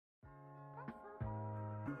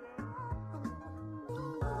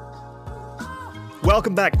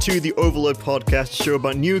Welcome back to the Overload Podcast, show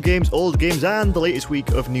about new games, old games, and the latest week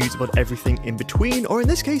of news about everything in between, or in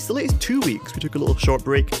this case, the latest 2 weeks. We took a little short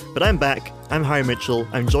break, but I'm back. I'm Harry Mitchell.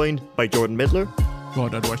 I'm joined by Jordan Midler.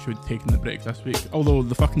 God, I'd wish we'd taken the break this week. Although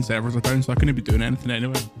the fucking servers are down, so I couldn't be doing anything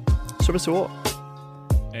anyway. Service to what?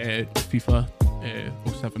 FIFA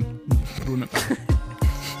 07. Throwing it back.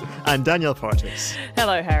 And Danielle Partis.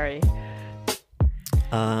 Hello, Harry.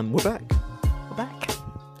 We're back. We're back.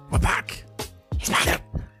 We're back. He's back.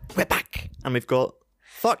 We're back. And we've got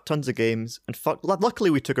tons of games, and luckily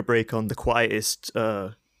we took a break on the quietest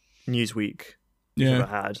news week we've ever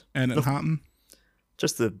had. And it happened.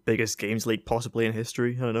 Just the biggest games leak possibly in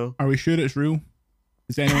history. I don't know. Are we sure it's real?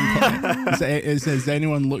 Has anyone has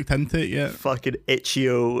anyone looked into it yet? Fucking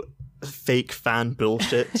itch.io fake fan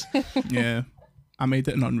bullshit. Yeah, I made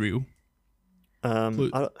it an Unreal.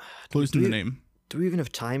 Closing the name. Do we even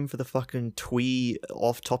have time for the fucking twee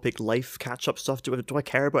off-topic life catch-up stuff? Do I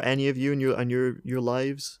care about any of you and your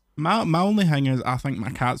lives? My only thing is, I think my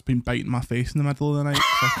cat's been biting my face in the middle of the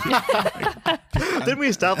night. Didn't we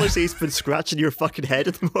establish he's been scratching your fucking head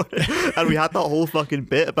in the morning? And we had that whole fucking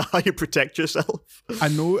bit about how you protect yourself. I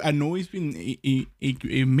know he's been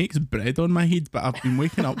he makes bread on my head, but I've been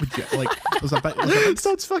waking up with like there's a bit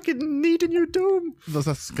Sounds fucking need in your dome. There's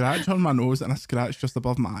a scratch on my nose and a scratch just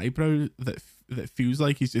above my eyebrow that feels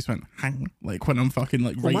like he's just went hang, like when I'm fucking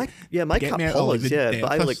like well, right. My cat paws,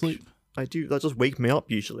 but I like sleep. I do that just wake me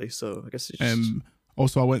up usually, so I guess it's just...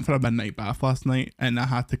 Also, I went for a midnight bath last night and I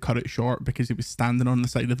had to cut it short because he was standing on the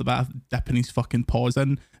side of the bath dipping his fucking paws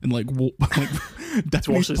in and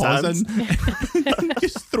dipping his paws in and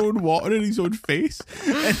just throwing water in his own face.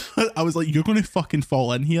 And I was like, you're going to fucking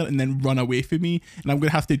fall in here and then run away from me and I'm going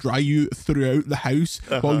to have to dry you throughout the house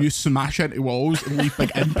while you smash into walls and leave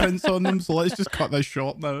big imprints on them. So let's just cut this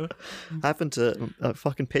short now. Happened to a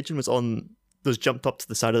fucking pigeon was jumped up to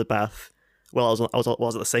the side of the bath while I was at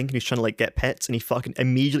the sink, and he's trying to like get pets, and he fucking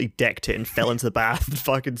immediately decked it and fell into the bath and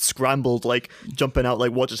fucking scrambled, like jumping out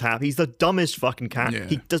like what just happened. He's the dumbest fucking cat. Yeah.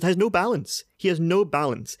 He has no balance. He has no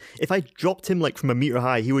balance. If I dropped him like from a meter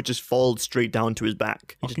high, he would just fall straight down to his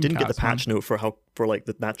back. He just didn't get the patch note for like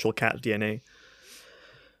the natural cat DNA.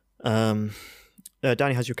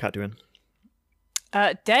 Danny, how's your cat doing?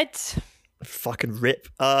 Dead. Fucking rip.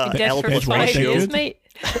 Dead for 5 years, mate.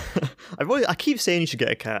 I keep saying you should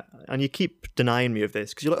get a cat, and you keep denying me of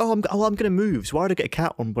this because you're like, I'm going to move. So why would I get a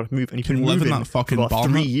cat when I'm move? And you've been living moving that fucking for about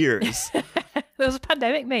 3 years. There was a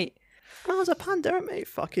pandemic, mate. There was a pandemic, mate.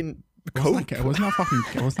 Fucking it wasn't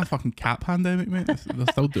a fucking cat pandemic, mate. They're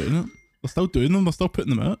still doing it. They're still doing them. They're still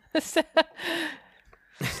putting them out.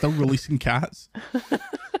 Still releasing cats.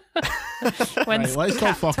 When's let's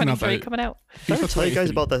stop fucking about coming out? Did I tell you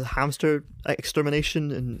guys about the hamster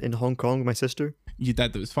extermination in Hong Kong with my sister? You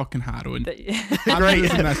did. It was fucking harrowing.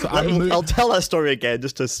 I'll tell that story again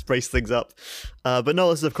just to spice things up. But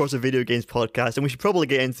no, this is of course a video games podcast, and we should probably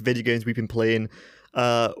get into video games we've been playing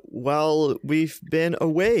while we've been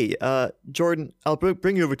away. Jordan, I'll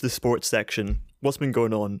bring you over to the sports section. What's been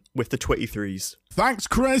going on with the 23s? Thanks,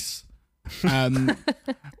 Chris.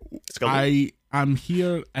 I'm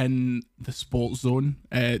here in the sports zone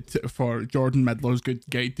for Jordan Midler's good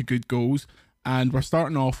guide to good goals, and we're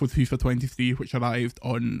starting off with FIFA 23, which arrived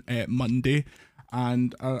on Monday,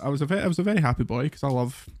 and I was a very happy boy because I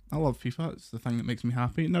love FIFA. It's the thing that makes me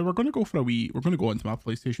happy. Now we're going to go into my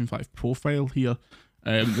PlayStation 5 profile here.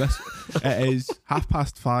 It is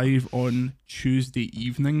 5:30 on Tuesday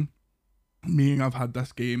evening, meaning I've had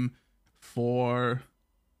this game for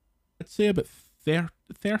I'd say about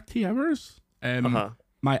 30 hours.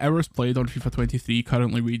 My hours played on FIFA 23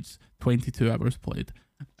 currently reads 22 hours played.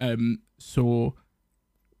 So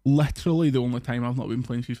literally the only time I've not been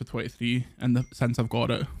playing FIFA 23 since I've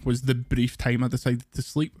got it was the brief time I decided to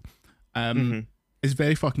sleep. It's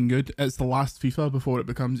very fucking good. It's the last FIFA before it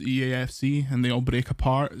becomes EAFC and they all break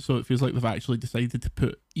apart. So it feels like they've actually decided to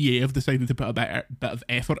put a bit of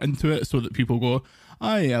effort into it so that people go,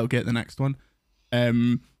 oh yeah, I'll get the next one.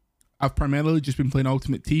 I've primarily just been playing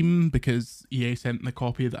Ultimate Team because EA sent the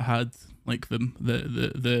copy that had like the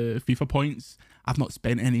FIFA points. I've not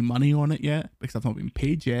spent any money on it yet because I've not been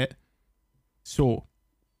paid yet. So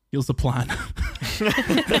here's the plan.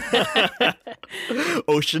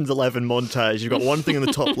 Ocean's 11 montage. You've got one thing in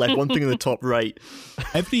the top left, one thing in the top right.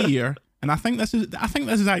 Every year, and I think this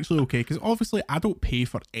is actually okay because obviously I don't pay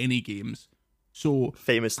for any games. So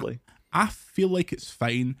famously, I feel like it's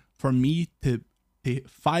fine for me to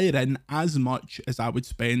fire in as much as I would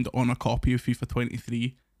spend on a copy of FIFA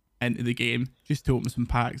 23 into the game just to open some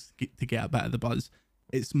packs to get a bit of the buzz.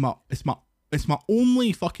 It's my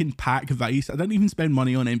only fucking pack vice. I didn't even spend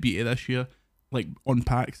money on NBA this year. like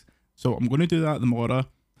unpacks. So I'm going to do that tomorrow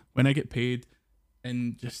when I get paid.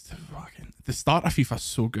 And just fucking the start of FIFA is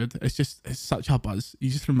so good. It's such a buzz.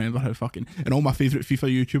 You just remember how fucking, and all my favourite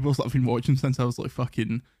FIFA YouTubers that I've been watching since I was like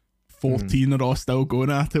fucking 14 are all still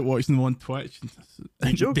going at it, watching them on Twitch.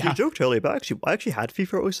 You joked earlier, but I actually had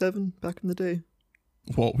FIFA 07 back in the day.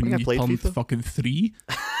 What, when you played turned FIFA? fucking 3?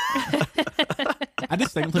 I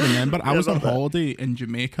distinctly remember I was on holiday in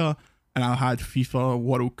Jamaica and I had FIFA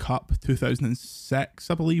World Cup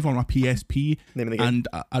 2006, I believe, on my PSP, and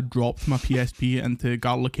I dropped my PSP into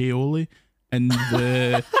garlic aioli, and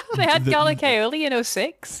They had garlic aioli in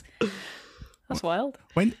 06. That's wild.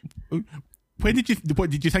 When did you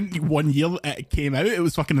think 1 year it came out? It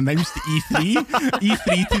was fucking announced at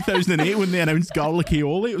E3 2008 when they announced garlic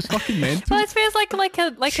aioli. It was fucking mental. Well, it feels like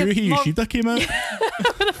Shuhei Yoshida came out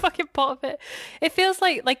with a fucking pot of it. It feels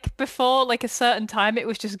like before like a certain time it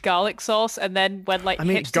was just garlic sauce, and then when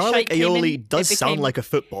hipster garlic shite came aioli in, does sound like a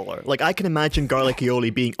footballer. Like I can imagine garlic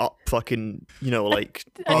aioli being up fucking, like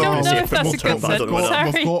I don't know if that's a good I don't know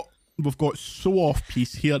sentence. Sorry. we've got so off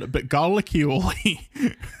piece here, but garlic aioli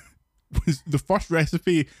was the first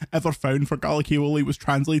recipe ever found for garlic aioli was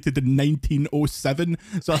translated in 1907,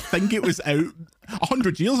 so I think it was out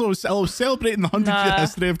 100 years ago. I was celebrating the 100-year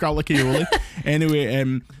history of garlic aioli. Anyway,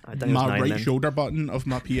 my right shoulder button of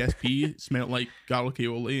my PSP smelled like garlic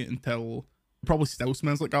aioli until it probably still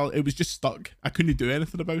smells like garlic. It was just stuck. I couldn't do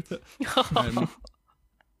anything about it.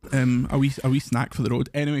 A wee snack for the road.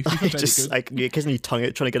 Anyway, it's just good. like you're kissing your tongue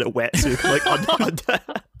out trying to get it wet so you can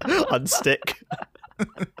unstick.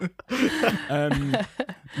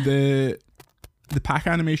 The pack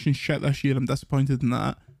animation shit this year, I'm disappointed in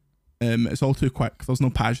that. It's all too quick. There's no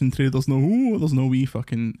pageantry. There's no wee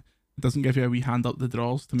fucking. It doesn't give you a wee hand up the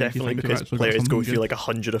draws to make Definitely you think because players go through good. like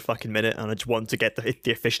 100 a fucking minute, and I just want to get the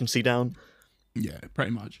efficiency down. Yeah,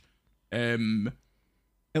 pretty much. It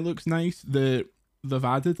looks nice. They've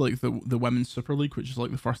added like the Women's Super League, which is like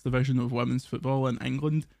the first division of women's football in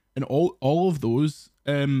England, and all of those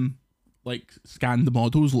like scanned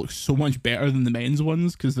models look so much better than the men's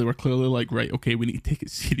ones, because they were clearly like, right, okay, we need to take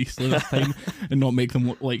it seriously this time and not make them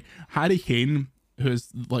look like Harry Kane, who is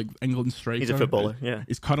like England's striker. He's a footballer, yeah.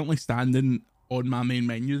 Is currently standing on my main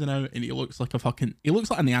menu now, and he looks like a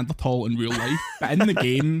Neanderthal in real life, but in the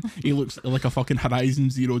game he looks like a fucking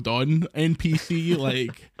Horizon Zero Dawn NPC.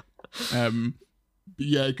 Like,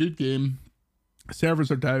 yeah, good game.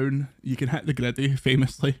 Servers are down. You can hit the griddy,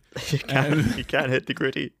 famously. You can't hit the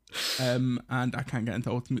griddy. And I can't get into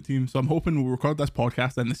Ultimate Team, so I'm hoping we'll record this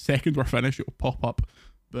podcast and the second we're finished it'll pop up.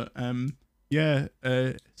 But yeah,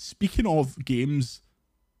 speaking of games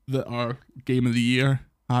that are game of the year,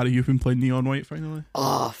 Harry, you've been playing Neon White finally?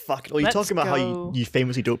 Oh, fuck. Well, you're talking about how you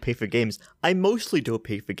famously don't pay for games. I mostly don't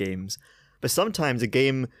pay for games. But sometimes a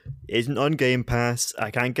game isn't on Game Pass, I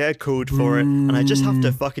can't get a code for it, and I just have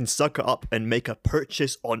to fucking suck it up and make a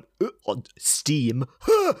purchase on Steam.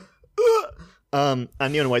 And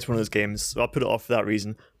Neon White's one of those games, so I'll put it off for that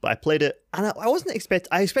reason. But I played it, and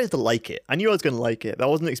I expected to like it. I knew I was going to like it, but I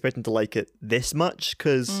wasn't expecting to like it this much,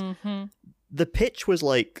 because the pitch was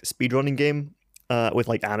like speedrunning game with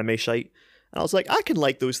like anime shite. And I was like, I can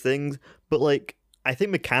like those things, but like, I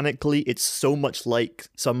think mechanically it's so much like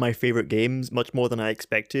some of my favorite games, much more than I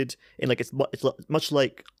expected. And like it's much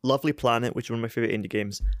like Lovely Planet, which is one of my favorite indie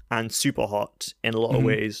games, and Super Hot in a lot of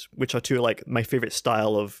ways, which are two like my favorite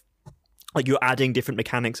style of like you're adding different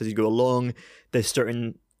mechanics as you go along. There's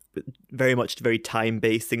certain very time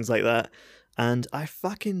based things like that, and I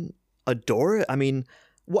fucking adore it. I mean,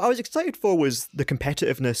 what I was excited for was the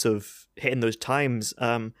competitiveness of hitting those times.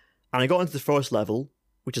 And I got into the first level,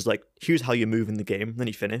 which is like, here's how you move in the game, then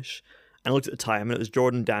you finish. And I looked at the time, and it was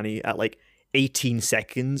Jordan Danny at like 18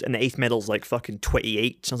 seconds, and the 8th medal's like fucking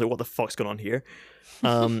 28. So I was like, what the fuck's going on here?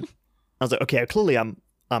 I was like, okay, clearly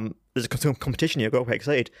there's a competition here, I got quite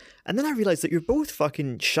excited. And then I realised that you're both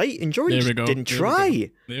fucking shite, and Jordan didn't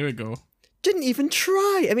try. There we go. Didn't even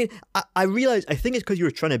try. I mean, I realised, I think it's because you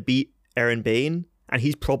were trying to beat Aaron Bain, and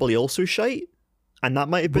he's probably also shite. And that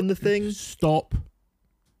might have been the thing. Stop.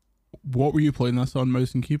 What were you playing this on,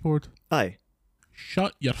 mouse and keyboard? Aye.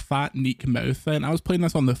 Shut your fat neat mouth then. I was playing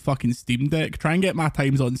this on the fucking Steam Deck. Try and get my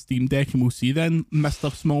times on Steam Deck and we'll see then,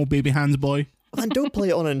 Mr. Small Baby Hands Boy. Well, then don't play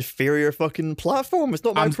it on an inferior fucking platform. It's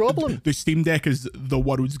not my problem. The Steam Deck is the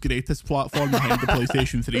world's greatest platform behind the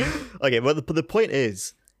PlayStation 3. Okay, but the point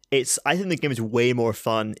is, I think the game is way more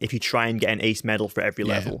fun if you try and get an ace medal for every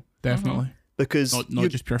level. Definitely. Because not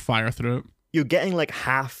just pure fire through it. You're getting like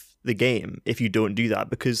half the game if you don't do that,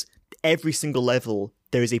 because every single level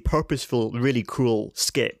there is a purposeful, really cool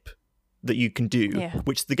skip that you can do,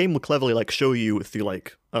 which the game will cleverly like show you through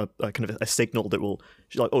like a kind of a signal that will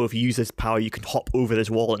like, oh, if you use this power, you can hop over this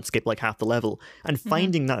wall and skip like half the level. And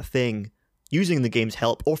finding that thing using the game's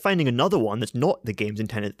help, or finding another one that's not the game's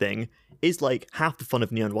intended thing, is like half the fun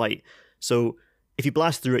of Neon White. So if you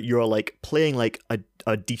blast through it, you're like playing like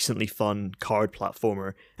a decently fun card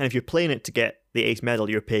platformer, and if you're playing it to get the ace medal,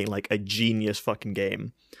 you're playing like a genius fucking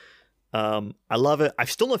game. I love it.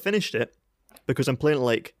 I've still not finished it because I'm playing it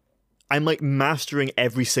like I'm like mastering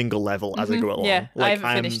every single level as I go along. Yeah, like, I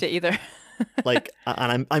haven't finished it either. Like,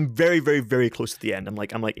 and I'm very, very, very close to the end. I'm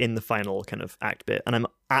like in the final kind of act bit, and I'm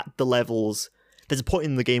at the levels. There's a point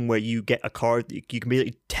in the game where you get a card that you can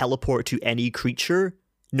basically teleport to any creature,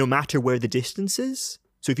 no matter where the distance is.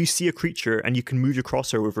 So if you see a creature and you can move your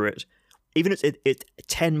crosshair over it, even if it's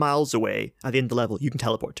 10 miles away at the end of the level, you can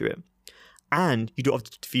teleport to it. And you don't have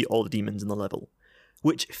to defeat all the demons in the level,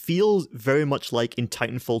 which feels very much like in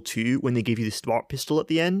Titanfall 2 when they gave you the spark pistol at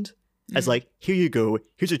the end. As like, here you go,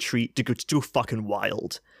 here's a treat to go fucking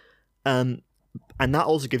wild. And that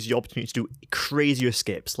also gives you the opportunity to do crazier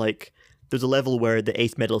skips. Like, there's a level where the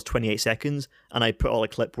 8th medal is 28 seconds, and I put all a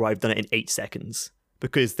clip where I've done it in 8 seconds.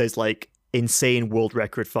 Because there's like insane world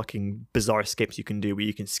record fucking bizarre skips you can do where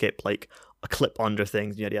you can skip like a clip under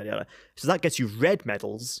things, yada yada yada. So that gets you red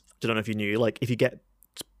medals. I don't know if you knew, like if you get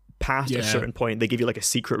past a certain point, they give you like a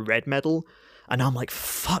secret red medal. And I'm like,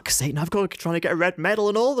 fuck's sake, now I've got to try to get a red medal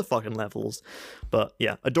in all the fucking levels. But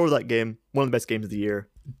yeah, adore that game. One of the best games of the year.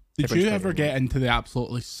 Did you ever get into the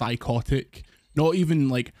absolutely psychotic, not even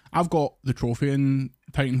like, I've got the trophy in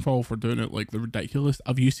Titanfall for doing it like the ridiculous.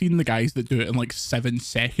 Have you seen the guys that do it in like 7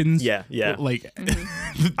 seconds? Yeah. Like,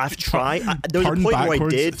 I've tried. There was a point where I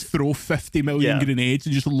did throw 50 million grenades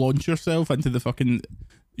and just launch yourself into the fucking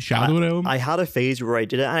Shadow Realm. I had a phase where I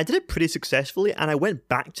did it, and I did it pretty successfully, and I went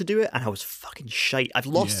back to do it, and I was fucking shite. I've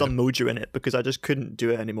lost some mojo in it because I just couldn't do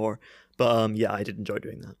it anymore. But yeah, I did enjoy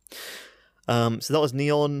doing that. So that was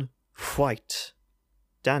Neon White.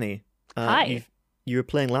 Danny, Hi. You were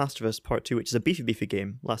playing Last of Us Part 2, which is a beefy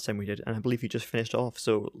game last time we did, and I believe you just finished off.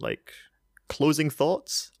 So, like, closing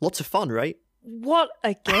thoughts? Lots of fun, right? What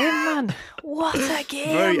a game, man. What a game.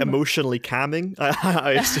 Very emotionally calming,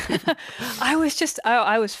 I assume.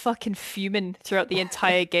 I was fucking fuming throughout the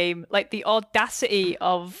entire game. Like, the audacity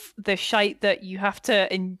of the shite that you have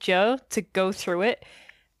to endure to go through it.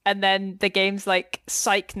 And then the game's like,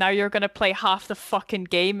 psych, now you're going to play half the fucking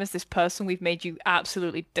game as this person we've made you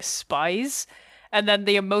absolutely despise. And then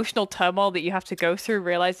the emotional turmoil that you have to go through,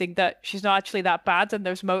 realizing that she's not actually that bad, and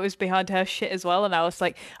there's motives behind her shit as well. And I was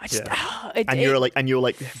like, you were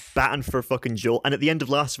like batting for fucking Joel. And at the end of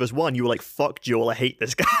Last of Us 1, you were like, fuck Joel, I hate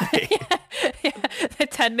this guy. yeah.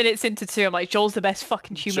 10 minutes into 2, I'm like, Joel's the best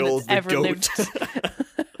fucking human that's ever lived.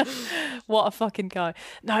 What a fucking guy.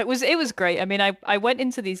 No, it was great. I mean, I went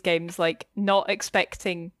into these games like not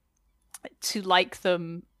expecting to like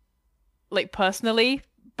them like personally,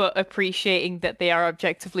 but appreciating that they are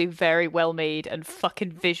objectively very well made and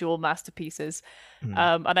fucking visual masterpieces.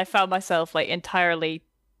 And I found myself like entirely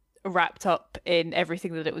wrapped up in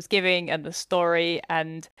everything that it was giving and the story.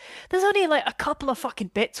 And there's only like a couple of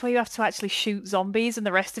fucking bits where you have to actually shoot zombies, and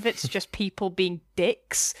the rest of it's just people being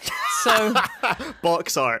dicks. So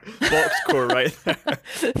box art, box core, right there.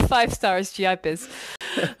 5 stars, GI biz.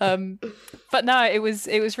 But no, it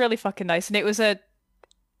was really fucking nice, and it was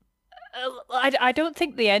I don't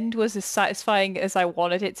think the end was as satisfying as I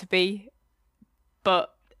wanted it to be,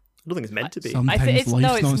 but I don't think it's meant to be. Sometimes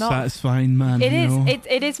life's not satisfying, man.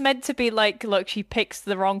 It is meant to be like, look, she picks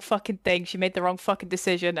the wrong fucking thing, she made the wrong fucking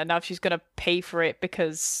decision, and now she's gonna pay for it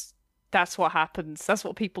because that's what happens. That's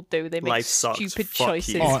what people do. They make stupid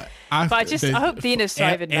choices. I hope Dina's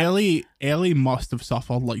thriving. Ellie must have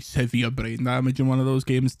suffered like severe brain damage in one of those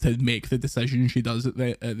games to make the decision she does at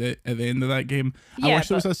the end of that game. I wish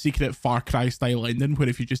there was a secret Far Cry style ending where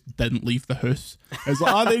if you just didn't leave the house, it's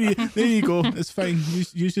like, there you go, it's fine.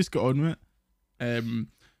 You just get on with it.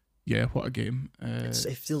 Yeah, what a game.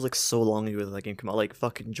 It feels like so long ago that game came out. Like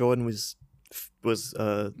fucking Jordan was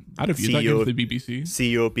I'd have viewed that game for the BBC.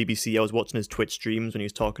 CEO of BBC. I was watching his Twitch streams when he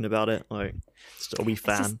was talking about it. Like, just a wee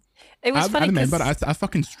fan. It was funny. I remember I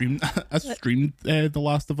fucking streamed. I streamed The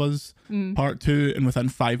Last of Us Part 2, and within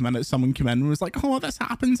 5 minutes, someone came in and was like, "Oh, this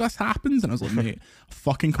happens," and I was like, "Mate, I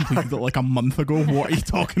fucking completed it like a month ago. What are you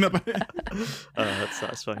talking about?"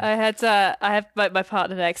 That's fine. I had my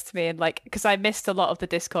partner next to me, and like, because I missed a lot of the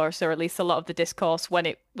discourse, or at least a lot of the discourse when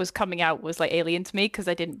it was coming out was like alien to me because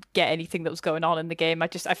I didn't get anything that was going on in the game. I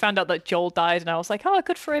found out that Joel died, and I was like, "Oh,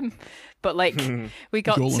 good for him," but like we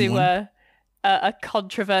got Joel to a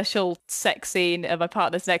controversial sex scene and my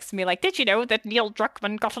partner's next to me like, did you know that Neil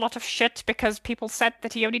Druckmann got a lot of shit because people said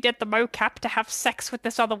that he only did the mocap to have sex with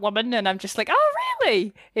this other woman? And I'm just like, oh,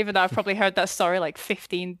 really? Even though I've probably heard that story like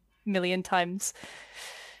 15 million times.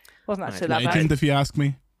 Wasn't actually that bad. Legend, if you ask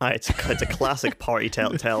me. It's a classic party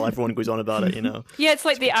tell. Everyone goes on about it, you know. Yeah, it's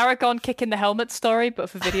like the Aragon kick in the helmet story,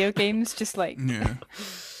 but for video games, just like... Yeah.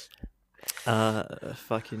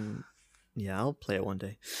 Fucking... Yeah, I'll play it one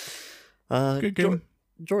day. Good game.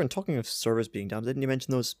 Jordan, talking of servers being down, didn't you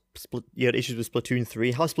mention those you had issues with Splatoon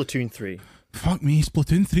 3? How's Splatoon 3? Fuck me,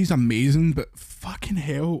 Splatoon 3 is amazing, but fucking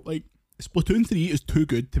hell, like, Splatoon 3 is too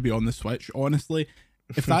good to be on the Switch, honestly.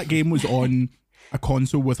 If that game was on a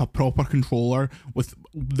console with a proper controller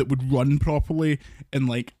that would run properly and,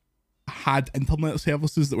 like, had internet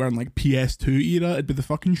services that were in, like, PS2 era, it'd be the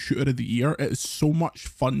fucking shooter of the year. It is so much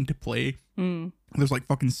fun to play. There's like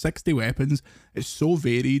fucking 60 weapons. It's so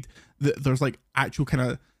varied that there's like actual kind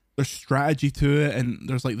of there's strategy to it, and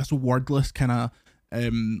there's like this wordless kind of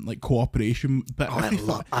like cooperation. But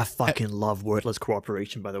I fucking love wordless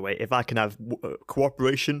cooperation. By the way, if I can have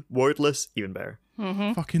cooperation wordless, even better.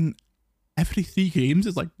 Fucking every 3 games,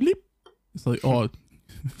 it's like bleep. It's like, oh,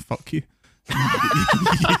 fuck you.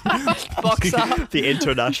 Box up. The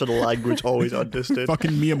international language always understood.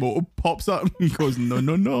 Fucking Miyamoto pops up and he goes,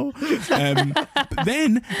 no. But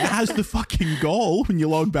then it has the fucking gall when you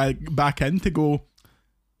log back in to go,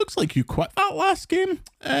 looks like you quit that last game.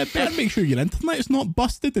 Better make sure your internet is not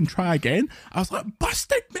busted and try again. I was like,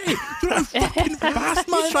 busted, mate? Do you know how fucking fast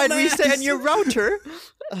my You tried resetting your router?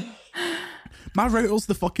 My router's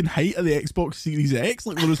the fucking height of the Xbox Series X.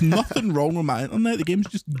 Like, there was nothing wrong with my internet. The game's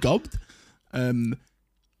just gubbed.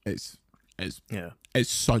 It's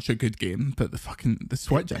such a good game, but the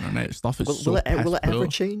Switch internet stuff is will it ever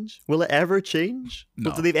change? Will it ever change?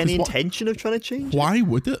 No. Do they have any intention of trying to change? Why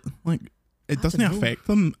would it? Like, it doesn't affect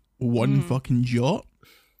them one fucking jot,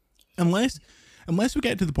 unless we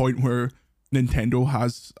get to the point where Nintendo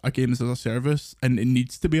has a games as a service and it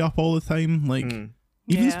needs to be up all the time. Like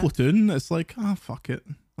even Splatoon, it's like, fuck it.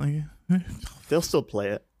 Like they'll still play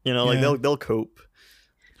it. You know, like they'll cope.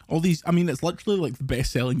 All these, I mean, it's literally like the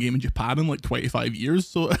best-selling game in Japan in like 25 years,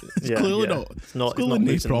 so it's clearly not. It's not no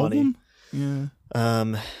problem. Money.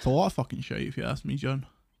 Yeah. It's a lot of fucking shit, if you ask me, John.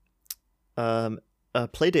 Playdate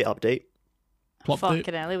update.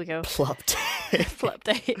 Fucking hell, here we go.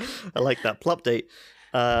 Plupdate. I like that. Plupdate.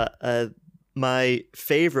 My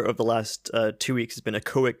favorite of the last 2 weeks has been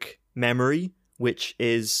echoic memory, which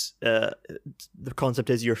is the concept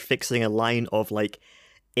is you're fixing a line of like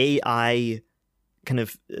AI kind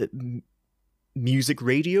of music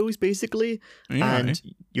radios basically, and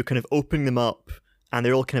you're kind of opening them up, and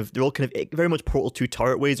they're all kind of very much Portal 2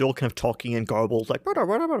 turret ways. They're all kind of talking in garbled like blah, blah,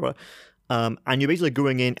 blah, blah, blah. And you're basically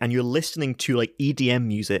going in and you're listening to like EDM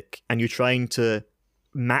music, and you're trying to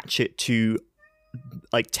match it to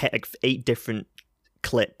like 8 different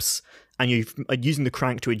clips, and you're using the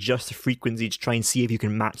crank to adjust the frequency to try and see if you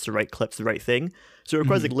can match the right clips, the right thing. So it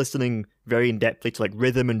requires like listening very in-depthly to like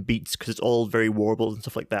rhythm and beats, because it's all very warbled and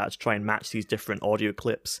stuff like that, to try and match these different audio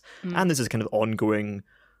clips. And there's this kind of ongoing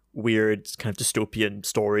weird kind of dystopian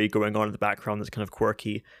story going on in the background that's kind of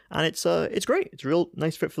quirky, and it's great. It's a real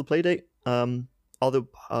nice fit for the Playdate. Other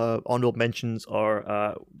honorable mentions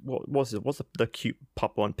are what's the cute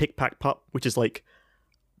pup one, Pick Pack Pup, which is like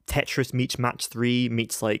Tetris meets Match 3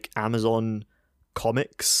 meets like Amazon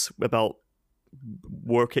comics about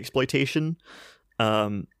work exploitation.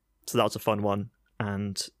 So that was a fun one,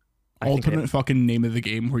 and alternate fucking name of the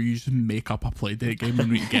game where you just make up a Playdate game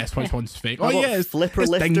and you guess which one's fake. Oh yeah, it's Flipper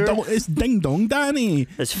Lifter. It's Ding Dong Danny.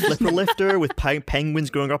 There's Flipper Lifter with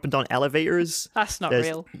penguins going up and down elevators. That's not There's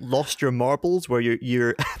real. Lost Your Marbles, where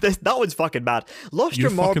you're that one's fucking bad. Lost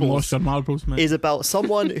Your Marbles man. is about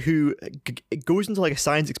someone who goes into like a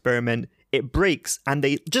science experiment, it breaks, and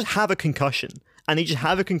they just have a concussion. And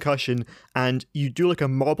and you do like a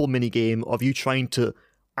marble mini game of you trying to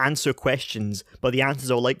answer questions, but the answers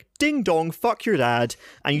are like ding dong, fuck your dad,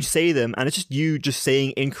 and you say them, and it's just you just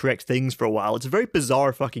saying incorrect things for a while. It's a very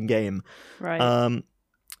bizarre fucking game. Right.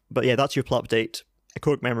 But yeah, that's your plot update.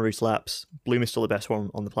 Echoic memory slaps. Bloom is still the best one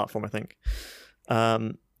on the platform, I think.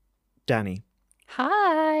 Danny.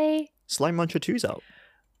 Hi. Slime Muncher 2's out.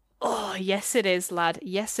 Oh, yes it is, lad.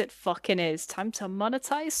 Yes it fucking is. Time to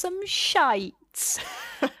monetize some shite.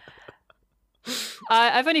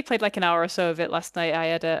 I've only played like an hour or so of it last night. I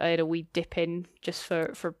had a wee dip in just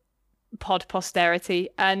for pod posterity,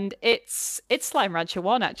 and it's Slime Rancher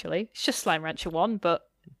 1 actually. It's just Slime Rancher 1, but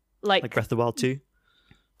like Breath of the Wild 2.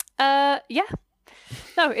 Yeah.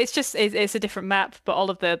 No, it's a different map, but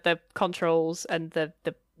all of the controls and the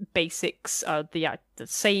basics are the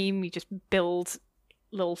same. You just build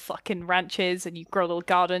little fucking ranches and you grow little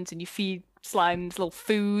gardens and you feed slimes little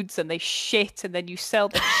foods and they shit and then you sell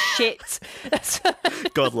the shit.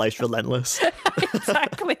 God, life's relentless.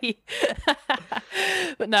 Exactly.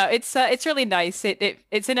 But no, it's really nice.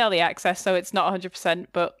 It's in early access, so it's not 100%,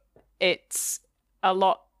 but it's a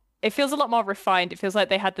lot. It feels a lot more refined. It feels like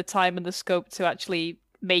they had the time and the scope to actually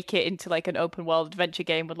make it into like an open world adventure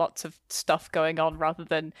game with lots of stuff going on, rather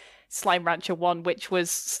than Slime Rancher 1, which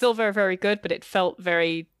was still very, very good, but it felt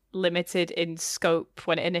very limited in scope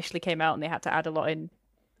when it initially came out and they had to add a lot in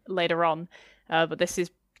later on. But this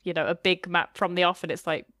is, a big map from the off, and it's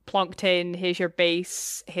like plonked in, here's your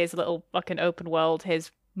base, here's a little fucking open world,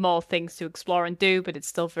 here's more things to explore and do, but it's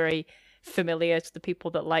still very familiar to the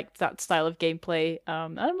people that like that style of gameplay.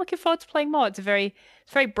 And I'm looking forward to playing more. It's a very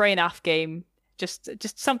brain off game.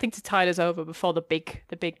 Just something to tide us over before the big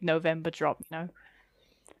November drop,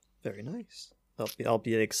 Very nice. That'll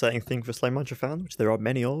be an exciting thing for Slime Rancher fan, which there are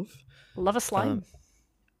many of. Love a slime.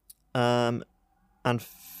 And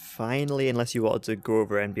finally, unless you wanted to go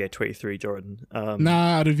over NBA 23, Jordan.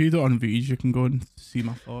 Nah, I reviewed it on Vige. You can go and see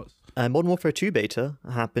my thoughts. Modern Warfare 2 beta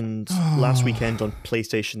happened last weekend on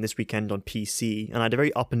PlayStation, this weekend on PC, and I had a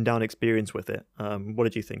very up and down experience with it. What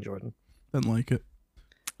did you think, Jordan? Didn't like it.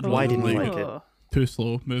 Why didn't you like it? Too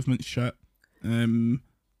slow, movement shit.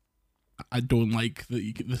 I don't like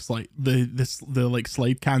the like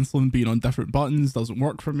slide cancelling being on different buttons doesn't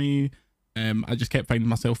work for me. I just kept finding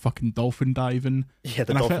myself fucking dolphin diving. Yeah,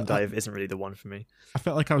 the dolphin dive isn't really the one for me. I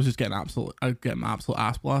felt like I was just getting my absolute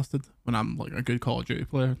ass blasted when I'm like a good Call of Duty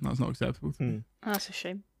player. That's not acceptable to me. That's a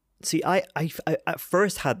shame. See, I at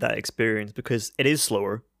first had that experience because it is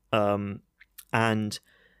slower, and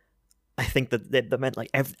I think that meant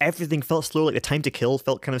like everything felt slow. Like the time to kill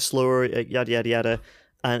felt kind of slower. Yada yada yada.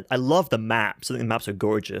 And I love the maps. I think the maps are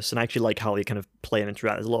gorgeous, and I actually like how they kind of play and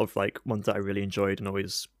interact. There's a lot of like ones that I really enjoyed and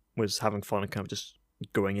always was having fun and kind of just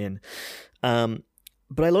going in. But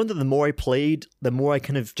I learned that the more I played, the more I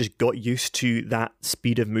kind of just got used to that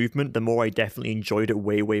speed of movement, the more I definitely enjoyed it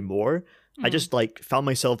way, way more. I just like found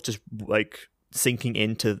myself just like sinking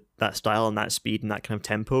into that style and that speed and that kind of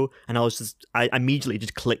tempo. And I immediately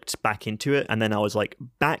just clicked back into it. And then I was like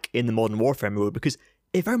back in the Modern Warfare mode because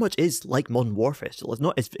it very much is like Modern Warfare still.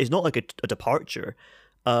 It's not like a departure.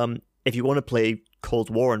 If you want to play Cold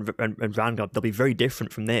War and Vanguard, they'll be very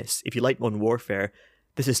different from this. If you like Modern Warfare,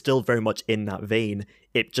 this is still very much in that vein.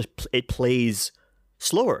 It plays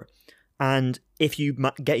slower. And if you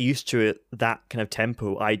get used to it, that kind of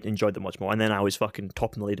tempo, I enjoyed it much more. And then I was fucking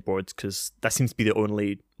topping the leaderboards because that seems to be the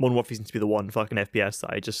only, Modern Warfare seems to be the one fucking FPS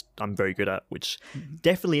that I'm very good at, which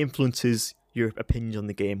definitely influences your opinion on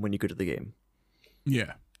the game when you're good at the game.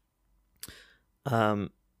 Yeah. So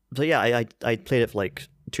yeah, I played it for like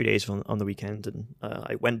 2 days on the weekend, and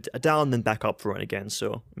I went down and then back up for it again.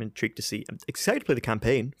 So I'm intrigued to see. I'm excited to play the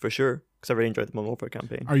campaign for sure because I really enjoyed the Modern Warfare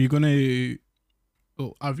campaign. Are you gonna?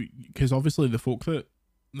 Well, because obviously the folk that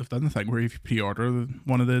they've done the thing where if you pre-order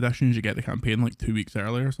one of the editions, you get the campaign like 2 weeks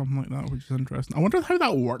early or something like that, which is interesting. I wonder how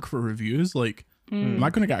that will work for reviews. Like, am I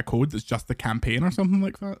going to get a code that's just the campaign or something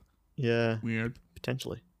like that? Yeah, weird.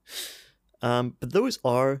 Potentially. But those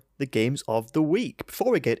are the games of the week.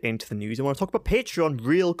 Before we get into the news, I want to talk about Patreon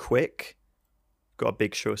real quick. Got a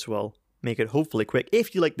big show, so I'll make it hopefully quick.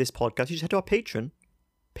 If you like this podcast, you just head to our Patreon.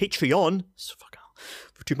 So fuck hell.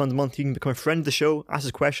 For £2 a month, you can become a friend of the show, ask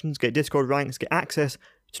us questions, get Discord ranks, get access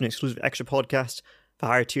to an exclusive extra podcast. For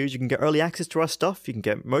higher tiers, you can get early access to our stuff. You can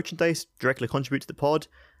get merchandise, directly contribute to the pod,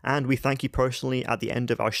 and we thank you personally at the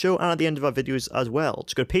end of our show and at the end of our videos as well.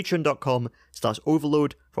 Just go to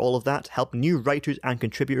patreon.com/overload for all of that. Help new writers and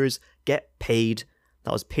contributors get paid.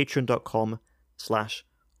 That was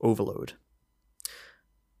patreon.com/overload.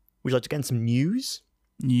 Would you like to get in some news?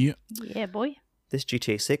 Yeah. Yeah, boy. This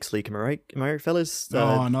GTA 6 leak, am I right, fellas?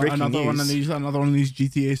 Another one of these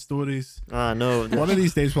GTA stories. No. One of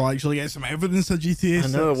these days we'll actually get some evidence of GTA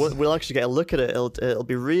 6. I know, we'll actually get a look at it. It'll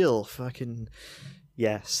be real. Fucking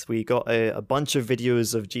yes, we got a bunch of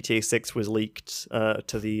videos of GTA 6 was leaked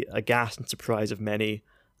to the aghast and surprise of many,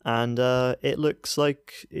 and it looks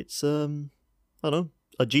like it's I don't know,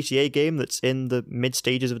 a GTA game that's in the mid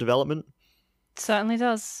stages of development. Certainly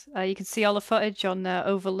does. You can see all the footage on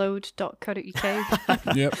overload.co.uk.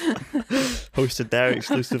 Yep. Hosted there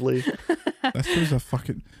exclusively. This was I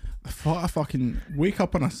thought I fucking wake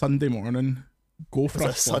up on a Sunday morning, go for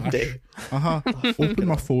a Sunday. Open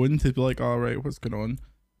my phone to be like, all right, what's going on?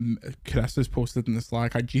 Chris has posted in the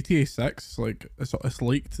Slack, GTA 6, like it's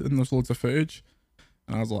leaked and there's loads of footage.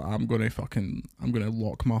 And I was like, I'm gonna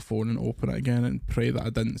lock my phone and open it again and pray that I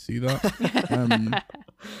didn't see that.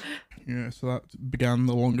 Yeah, so that began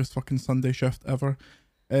the longest fucking Sunday shift ever.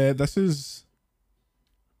 This is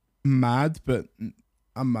mad, but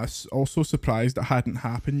I'm also surprised it hadn't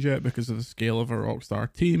happened yet because of the scale of a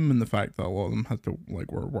Rockstar team and the fact that a lot of them had to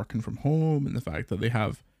were working from home and the fact that they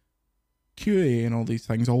have QA and all these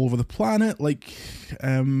things all over the planet.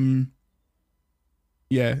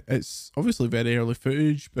 Yeah, it's obviously very early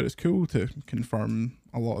footage, but it's cool to confirm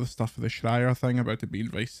a lot of the stuff for the Schreier thing about it being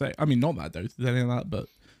Vice City. I mean, not that I doubted any of that, but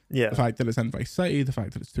Yeah. the fact that it's in Vice City, the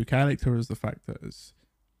fact that it's two characters, the fact that it's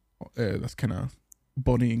this kind of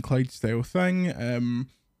Bonnie and Clyde style thing. It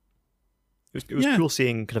was cool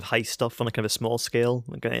seeing kind of heist stuff on a kind of a small scale.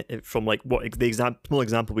 From what the small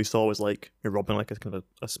example we saw was like you're robbing like a kind of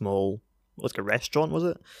a small, like a restaurant, was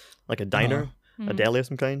it? Like a diner, a deli of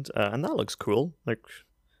some kind, and that looks cool. Like,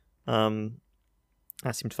 that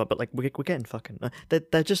seemed fun. But like we're getting fucking.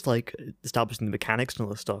 They're just like establishing the mechanics and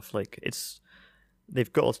all this stuff. Like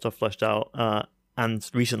they've got all stuff fleshed out. And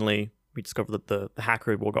recently we discovered that the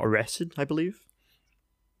hacker got arrested, I believe.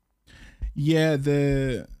 Yeah,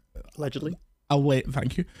 allegedly.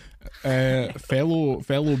 Thank you.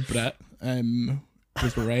 Fellow Brit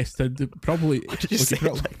was arrested. Probably. Why did you say it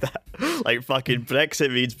like that? Like fucking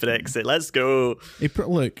Brexit means Brexit. Let's go.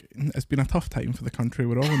 Look, it's been a tough time for the country.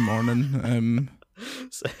 We're all in mourning.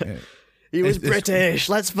 He was British.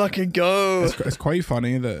 Let's fucking go. It's quite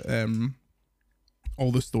funny that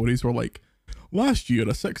all the stories were like, last year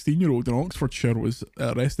a 16-year-old in Oxfordshire was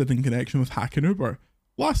arrested in connection with hacking Uber.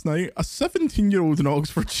 Last night, a 17-year-old in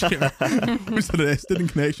Oxfordshire was arrested in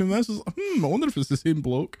connection with this. I wonder if it's the same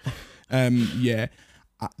bloke. Yeah,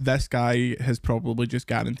 this guy has probably just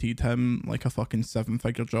guaranteed him like a fucking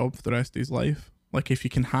 7-figure job for the rest of his life. Like, if you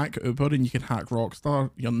can hack Uber and you can hack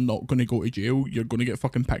Rockstar, you're not going to go to jail. You're going to get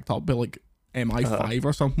fucking picked up by like MI5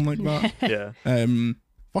 or something like that. Yeah.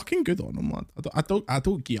 Fucking good on him, lad. I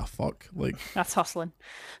don't give a fuck. Like, that's hustling.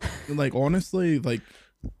 Like, honestly, like,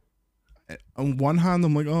 on one hand,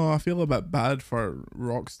 I'm like, oh, I feel a bit bad for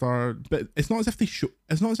Rockstar, but it's not as if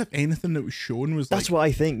it's not as if anything that was shown was. That's like, what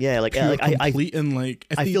I think. Yeah, like complete and like.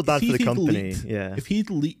 I feel bad for the company. Yeah, if he'd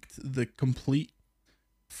leaked the complete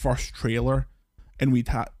first trailer, and we'd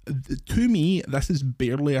had, to me, this is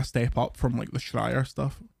barely a step up from like the Schreier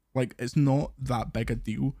stuff. Like, it's not that big a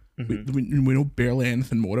deal. Mm-hmm. We know barely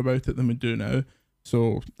anything more about it than we do now.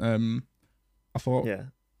 So, I thought,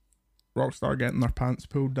 Rockstar getting their pants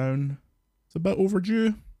pulled down. It's a bit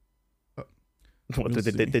overdue. What,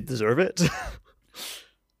 they deserve it?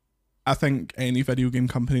 I think any video game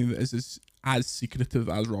company that is as secretive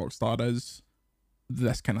as Rockstar is,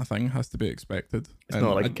 this kind of thing has to be expected. It's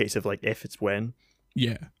not like a case of like if, it's when.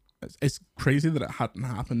 Yeah, it's crazy that it hadn't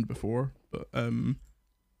happened before, but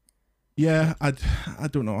yeah, I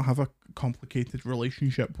don't know. I have a complicated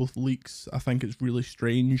relationship with leaks. I think it's really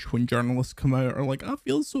strange when journalists come out and are like, I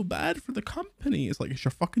feel so bad for the company. It's like, it's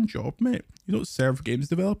your fucking job, mate. You don't serve games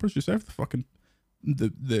developers, you serve the fucking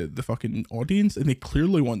the fucking audience, and they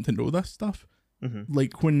clearly want to know this stuff. Mm-hmm.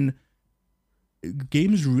 Like, when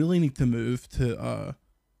games really need to move to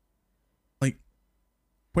like,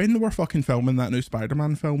 when they were fucking filming that new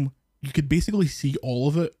Spider-Man film, you could basically see all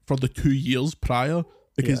of it for the 2 years prior.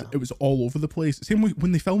 Because it was all over the place. Same way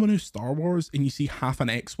when they film a new Star Wars and you see half an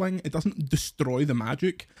X-Wing, it doesn't destroy the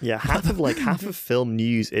magic. Yeah, half of film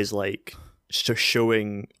news is like just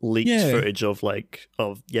showing leaked footage of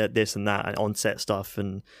this and that and on-set stuff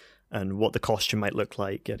and what the costume might look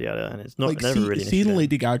like, yada yada. And it's not like, never really seeing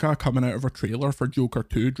Lady Gaga coming out of her trailer for Joker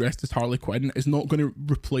 2 dressed as Harley Quinn is not going to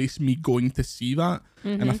replace me going to see that.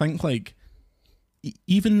 Mm-hmm. And I think like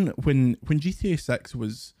even when GTA 6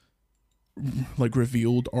 was like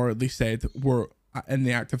revealed, or they said we're in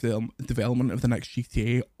the active development of the next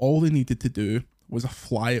GTA, all they needed to do was a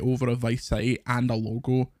flyover of Vice City and a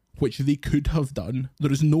logo, which they could have done.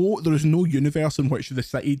 There is no universe in which the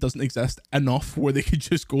city doesn't exist enough where they could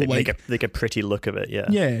just go like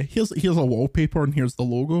here's a wallpaper and here's the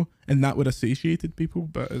logo, and that would have satiated people.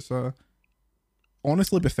 But it's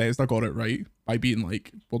honestly, Bethesda got it right by being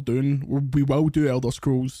like, we will do Elder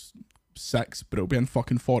Scrolls 6, but it'll be in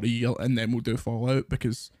fucking 40 years, and then we'll do Fallout.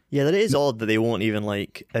 Because that is odd that they won't even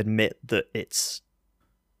like admit that it's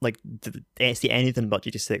like see anything about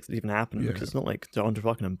GTA 6 that even happened, because it's not like they're under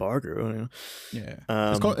fucking embargo. You know? Yeah,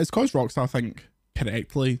 it's cause Rockstar think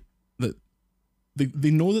correctly that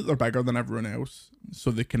they know that they're bigger than everyone else,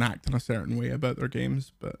 so they can act in a certain way about their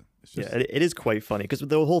games. But it's just... it is quite funny because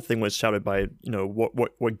the whole thing was shadowed by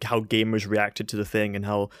how gamers reacted to the thing and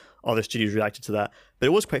how other studios reacted to that. But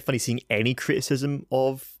it was quite funny seeing any criticism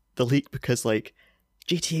of the leak, because like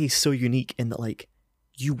GTA is so unique in that like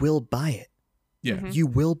you will buy it. Yeah, Mm-hmm. You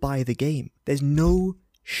will buy the game. There's no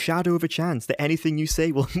shadow of a chance that anything you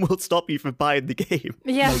say will stop you from buying the game.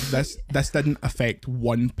 Yeah. Like, this didn't affect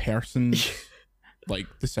one person's like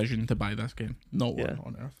decision to buy this game. Not one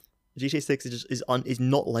on earth. GTA 6 is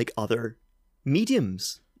not like other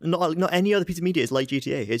mediums. Not any other piece of media is like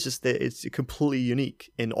GTA. It's just that it's completely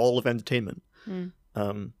unique in all of entertainment,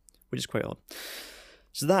 which is quite odd.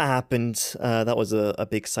 So that happened. That was a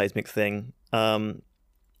big seismic thing.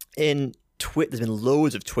 In there's been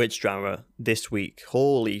loads of Twitch drama this week.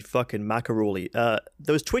 Holy fucking macaroni. There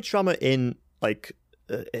was Twitch drama in like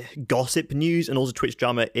gossip news and also Twitch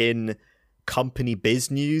drama in company biz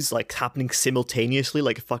news, like happening simultaneously.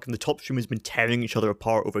 Like fucking the top streamers been tearing each other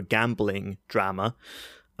apart over gambling drama.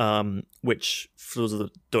 Which for those that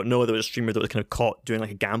don't know, there was a streamer that was kind of caught doing like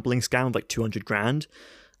a gambling scam of like 200 grand.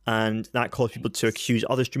 And that caused people to accuse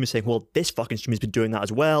other streamers saying, well, this fucking streamer's been doing that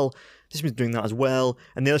as well. This streamer's doing that as well.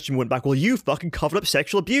 And the other streamer went back, well, you fucking covered up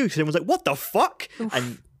sexual abuse. And everyone's like, what the fuck? Oof.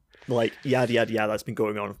 And like, yada, yada, yada, that's been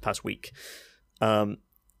going on for the past week. And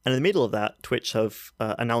in the middle of that, Twitch have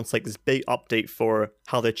announced like this big update for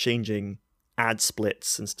how they're changing ad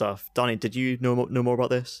splits and stuff. Donnie, did you know more about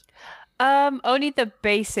this? Only the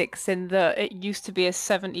basics in that it used to be a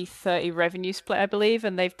 70-30 revenue split, I believe,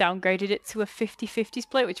 and they've downgraded it to a 50-50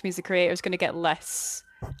 split, which means the creator is going to get less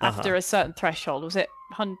after a certain threshold. Was it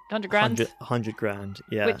 100 grand? 100 grand,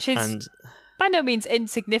 yeah. Which is by no means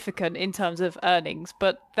insignificant in terms of earnings,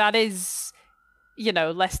 but that is,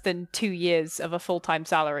 less than 2 years of a full-time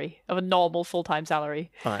salary, of a normal full-time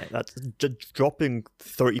salary. Right, that's dropping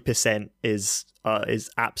 30% is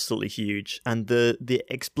absolutely huge, and the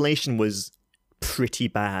explanation was pretty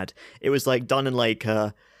bad. It was like done in like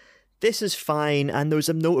this is fine, and there was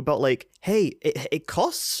a note about like, hey, it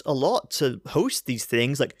costs a lot to host these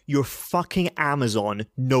things. Like, you're fucking Amazon.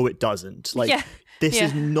 No, it doesn't. Like, this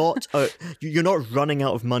is not you're not running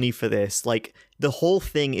out of money for this. Like, the whole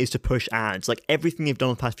thing is to push ads. Like, everything they've done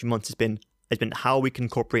in the past few months has been how we can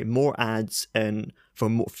incorporate more ads and for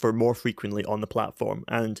more frequently on the platform,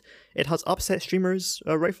 and it has upset streamers,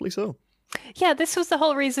 rightfully so. Yeah, this was the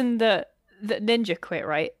whole reason that Ninja quit,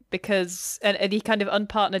 right? Because and he kind of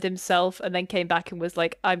unpartnered himself and then came back and was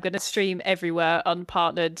like, I'm going to stream everywhere,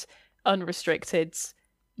 unpartnered, unrestricted,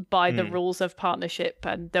 by the rules of partnership,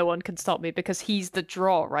 and no one can stop me because he's the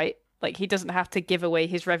draw, right? Like, he doesn't have to give away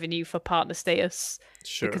his revenue for partner status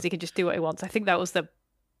because he can just do what he wants. I think that was the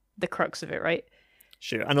crux of it, right?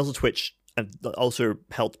 Sure. And also Twitch, and also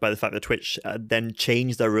helped by the fact that Twitch then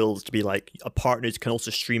changed their rules to be like, partners can also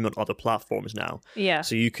stream on other platforms now. Yeah.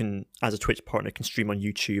 So you can, as a Twitch partner, can stream on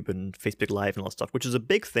YouTube and Facebook Live and all that stuff, which is a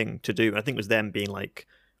big thing to do. And I think it was them being like,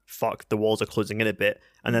 fuck, the walls are closing in a bit.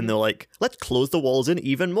 And then they're like, let's close the walls in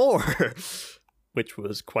even more, which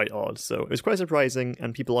was quite odd. So it was quite surprising,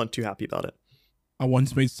 and people aren't too happy about it. I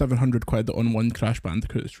once made 700 quid on one Crash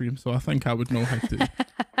Bandicoot stream, so I think I would know how to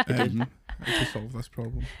solve this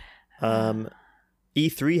problem.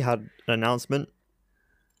 E3 had an announcement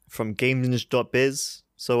from GameNinja.biz.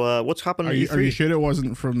 So what's happening at E3? Are you sure it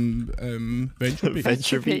wasn't from VentureBeat?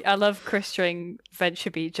 VentureBeat. I love Chris String,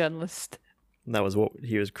 VentureBeat journalist. That was what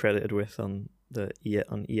he was credited with on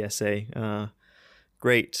ESA.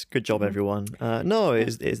 Great, good job, everyone.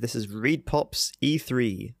 This is Reed Pop's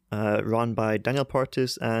E3, run by Daniel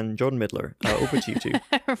Partis and Jordan Midler. Over to you two.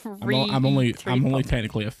 I'm only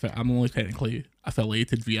technically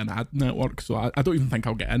affiliated via an ad network, so I don't even think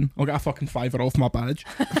I'll get in. I'll get a fucking $5 off my badge.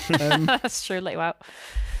 That's true. Let you out.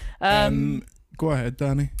 Go ahead,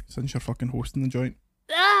 Danny, since you're fucking hosting the joint.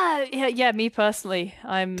 Yeah. Me personally,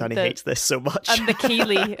 Danny hates this so much. I'm the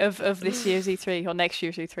Keeley of this year's E3 or next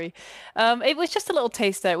year's E3. It was just a little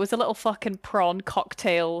taster. It was a little fucking prawn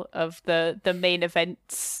cocktail of the main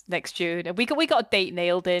events next June. And we got a date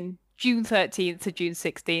nailed in, June 13th to June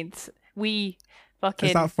 16th.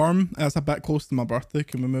 Is that firm? That's a bit close to my birthday.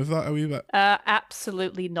 Can we move that a wee bit?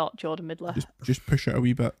 Absolutely not, Jordan Midler. Just push it a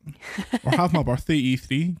wee bit. Or have my birthday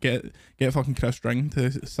E3. Get fucking Chris String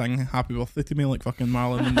to sing happy birthday to me like fucking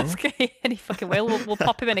Marilyn Monroe. That's okay. Any fucking will. We'll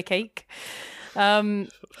pop him in a cake.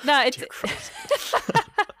 It's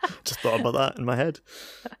just thought about that in my head.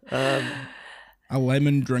 A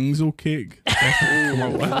lemon dringzo cake.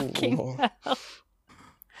 Fucking hell.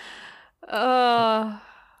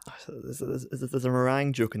 There's a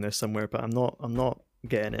meringue joke in there somewhere, but I'm not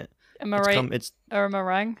getting it. A meringue. Or a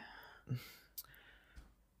meringue.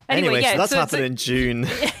 Anyway, so that's happening in June.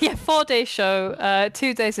 Yeah, 4-day show,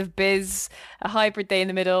 2 days of biz, a hybrid day in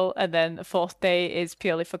the middle, and then the fourth day is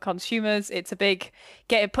purely for consumers. It's a big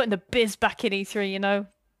putting the biz back in E3,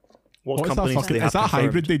 What companies do they have is that confirmed?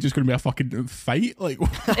 hybrid day just going to be a fucking fight? Like,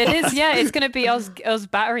 it is, yeah. It's going to be us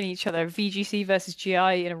battering each other. VGC versus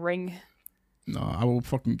GI in a ring. No, I will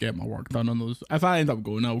fucking get my work done on those. If I end up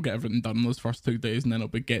going, I will get everything done in those first 2 days, and then I'll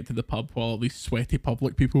be get to the pub while all these sweaty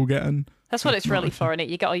public people get in. That's what it's really for, innit?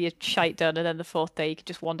 You get all your shite done, and then the 4th day you can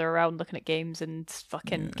just wander around looking at games and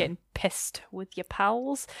fucking getting pissed with your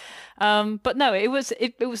pals. But no, it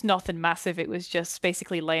was nothing massive. It was just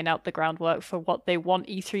basically laying out the groundwork for what they want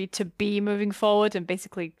E3 to be moving forward, and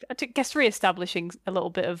basically, I guess, re-establishing a little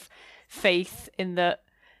bit of faith in that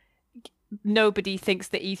nobody thinks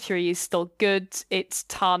that E3 is still good. It's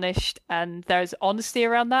tarnished, and there's honesty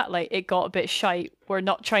around that. Like, it got a bit shite. We're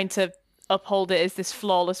not trying to uphold it as this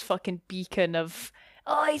flawless fucking beacon of,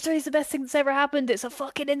 oh, E3 is the best thing that's ever happened. It's a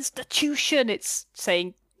fucking institution. It's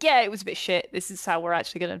saying, yeah, it was a bit shit. This is how we're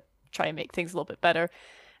actually going to try and make things a little bit better.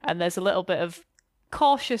 And there's a little bit of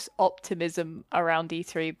cautious optimism around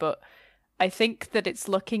E3, but I think that it's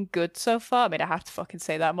looking good so far. I mean, I have to fucking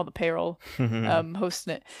say that. I'm on the payroll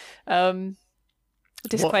hosting it.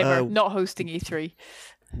 Disclaimer, not hosting E3.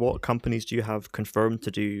 What companies do you have confirmed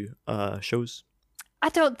to do shows? I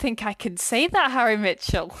don't think I can say that, Harry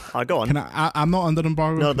Mitchell. Go on. I'm not under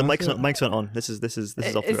embargo. No, the mic's not on. This is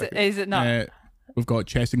off the record. Is it not? We've got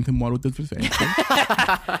Chessington World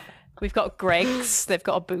Adventure. We've got Greg's. They've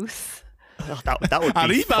got a booth. Oh, that would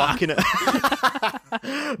be fucking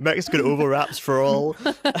Mexican oval wraps for all.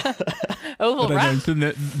 Oval wrap?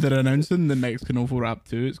 They're announcing the Mexican oval wrap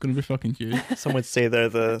too. It's going to be fucking huge. Some would say they're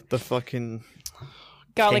the fucking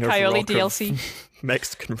garlic aioli DLC.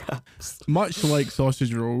 Mexican wraps. Much like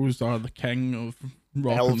sausage rolls are the king of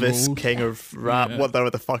rock Elvis, and roll. king of rap, whatever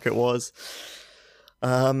the fuck it was.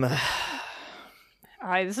 There's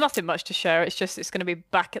nothing much to share. It's just it's going to be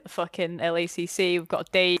back at the fucking LACC. We've got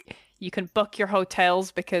a date. You can book your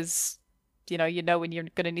hotels because you know when you're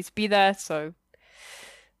going to need to be there. So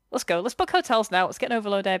let's go. Let's book hotels now. Let's get an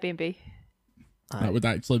overload Airbnb. That would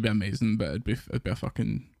actually be amazing, but it'd be a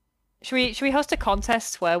fucking. Should we host a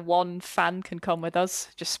contest where one fan can come with us?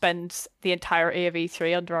 Just spend the entirety of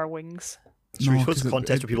E3 under our wings. Should we host a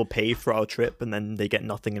contest where people pay for our trip and then they get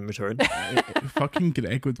nothing in return? Fucking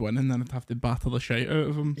Greg would win, and then I'd have to battle the shit out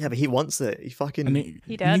of him. Yeah, but he wants it. He fucking.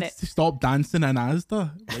 He needs to stop dancing in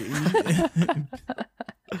Asda.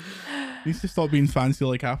 Needs to stop being fancy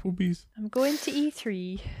like Applebee's. I'm going to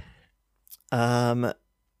E3.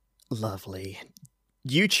 Lovely.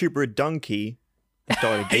 YouTuber Donkey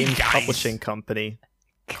started a games publishing company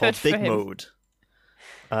called Big Mode.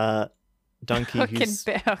 Donkey, I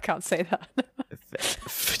can't say that.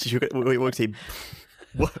 What are you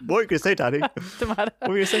going to say, Daddy? Don't matter. What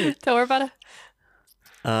were you saying? Don't worry about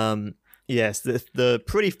it. Yes, the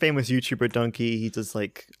pretty famous YouTuber Donkey. He does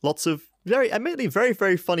like lots of admittedly very,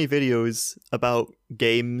 very funny videos about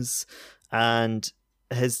games, and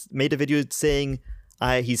has made a video saying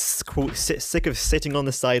he's quote sick of sitting on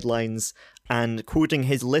the sidelines and quoting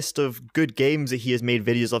his list of good games that he has made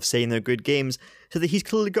videos of saying they're good games, so that he's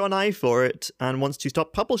clearly got an eye for it and wants to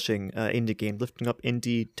stop publishing indie games, lifting up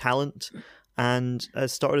indie talent, and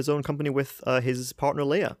has started his own company with his partner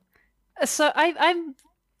Leia. So I'm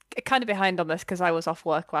kind of behind on this because I was off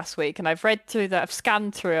work last week, and I've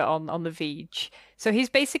scanned through it on the Veej. So he's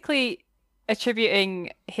basically attributing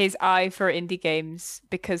his eye for indie games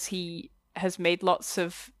because he has made lots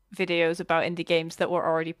of videos about indie games that were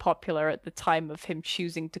already popular at the time of him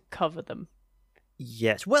choosing to cover them.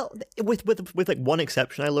 Yes, well, with like one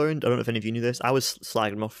exception I learned. I don't know if any of you knew this. I was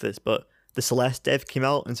slagging him off for this, but the Celeste dev came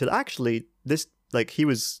out and said actually this, like, he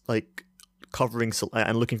was like covering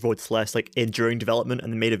and looking forward to Celeste like during development,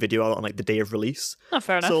 and then made a video out on like the day of release. Oh,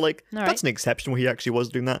 fair enough. So like All that's an exception where he actually was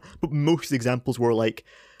doing that. But most of the examples were like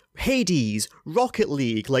Hades, Rocket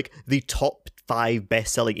League, like the top 5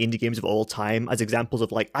 best-selling indie games of all time, as examples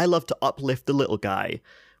of like, I love to uplift the little guy,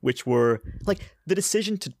 which were like the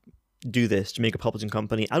decision to do this, to make a publishing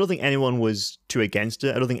company. I don't think anyone was too against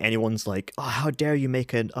it. I don't think anyone's like, oh, how dare you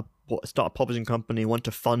make start a publishing company, want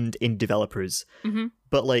to fund indie developers. Mm-hmm.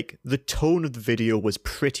 But like the tone of the video was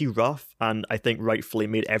pretty rough, and I think rightfully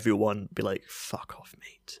made everyone be like, fuck off,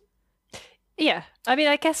 mate. Yeah, I mean,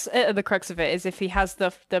 I guess the crux of it is if he has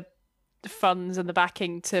the funds and the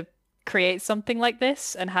backing to create something like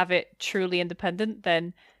this and have it truly independent,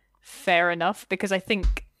 then fair enough. Because I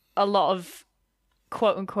think a lot of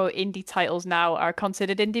quote-unquote indie titles now are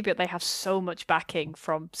considered indie, but they have so much backing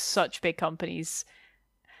from such big companies.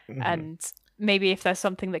 Mm-hmm. And maybe if there's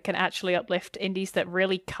something that can actually uplift indies that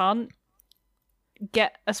really can't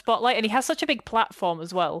get a spotlight, and he has such a big platform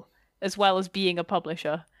as well as being a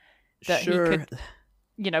publisher, that he could,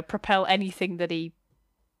 propel anything that he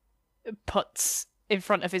puts in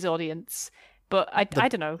front of his audience. But I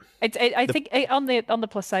don't know. I think on the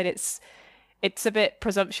plus side, it's a bit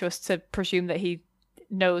presumptuous to presume that he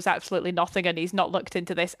knows absolutely nothing and he's not looked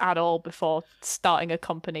into this at all before starting a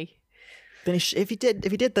company. Then if he did,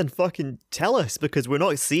 then fucking tell us, because we're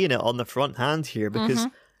not seeing it on the front hand here. Because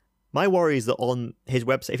my worry is that on his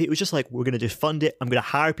website, if it was just like, we're going to just fund it, I'm going to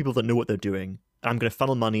hire people that know what they're doing, and I'm going to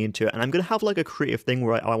funnel money into it, and I'm going to have like a creative thing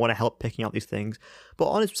where I want to help picking out these things. But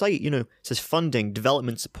on his site, it says funding,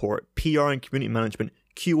 development support, PR and community management,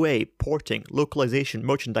 QA, porting, localization,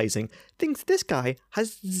 merchandising, things this guy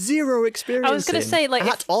has zero experience in. I was going to say, like,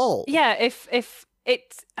 at all. Yeah, if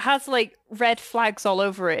it has like red flags all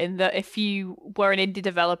over it, in that if you were an indie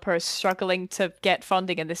developer struggling to get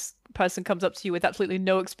funding and this person comes up to you with absolutely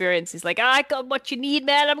no experience, he's like, I got what you need,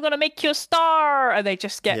 man, I'm gonna make you a star, and they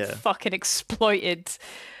just get fucking exploited.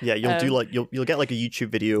 Yeah, you'll do like you'll get like a YouTube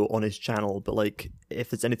video on his channel, but like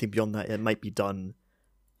if there's anything beyond that, it might be done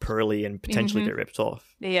poorly and potentially get ripped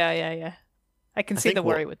off. Yeah. I can see the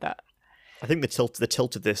worry with that. I think the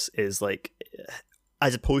tilt of this is like,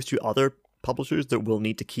 as opposed to other publishers that will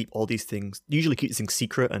need to keep all these things, usually keep these things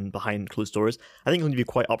secret and behind closed doors, I think he'll need to be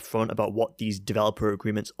quite upfront about what these developer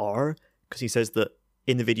agreements are, because he says that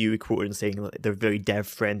in the video he quoted and saying that they're very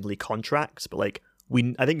dev-friendly contracts, but like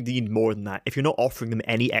I think they need more than that. If you're not offering them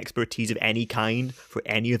any expertise of any kind for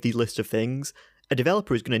any of these lists of things, a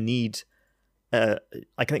developer is going to need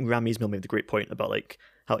I think Ram Ismail made the great point about like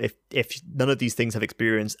how if none of these things have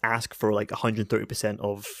experience, ask for like 130%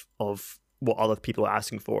 of what other people are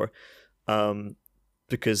asking for.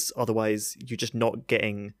 Because otherwise you're just not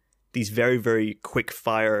getting these very, very quick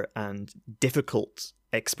fire and difficult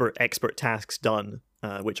expert tasks done,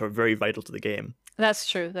 which are very vital to the game. That's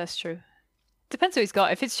true. Depends who he's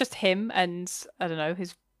got. If it's just him and, I don't know,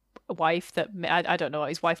 his wife, that I don't know what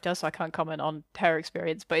his wife does, so I can't comment on her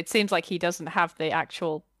experience, but it seems like he doesn't have the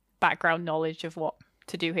actual background knowledge of what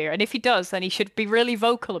to do here. And if he does, then he should be really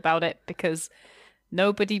vocal about it, because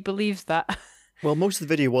nobody believes that. Well, most of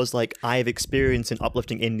the video was like, I have experience in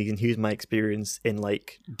uplifting indies, and here's my experience in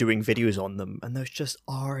like doing videos on them, and those just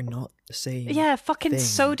are not the same. Yeah, fucking thing.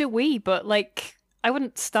 So do we, but like, I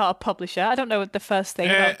wouldn't start a publisher. I don't know what the first thing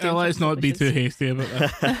about doing. Let's not be too hasty about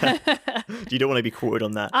that. You don't want to be quoted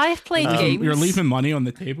on that. I've played games. You're leaving money on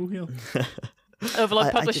the table here.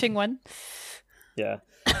 Overlord Publishing one. Yeah.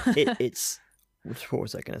 It's what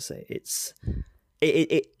was I going to say?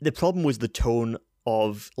 The problem was the tone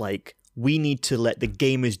of like, we need to let the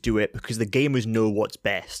gamers do it because the gamers know what's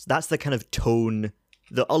best. That's the kind of tone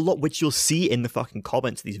that a lot, which you'll see in the fucking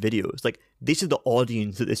comments of these videos. Like, this is the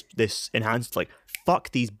audience that this enhanced. Like,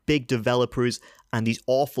 fuck these big developers and these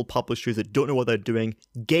awful publishers that don't know what they're doing.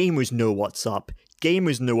 Gamers know what's up.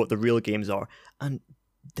 Gamers know what the real games are. And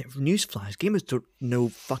newsflash, gamers don't know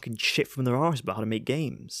fucking shit from their arse about how to make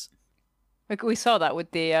games. Like, we saw that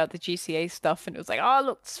with the GCA stuff, and it was like, oh,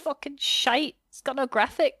 look, it's fucking shite. It's got no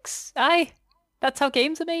graphics. Aye, that's how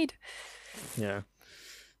games are made. Yeah.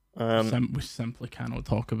 We simply cannot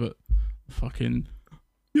talk about fucking.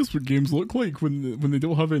 Here's what games look like when they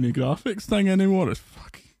don't have any graphics thing anymore. It's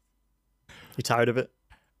fucking. You tired of it?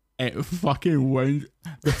 It fucking wound.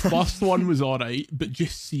 The first one was alright, but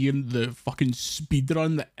just seeing the fucking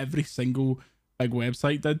speedrun that every single big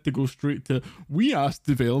website did to go straight to, we asked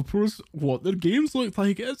developers what their games looked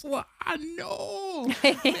like. It's like, I know.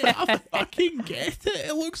 I fucking get it.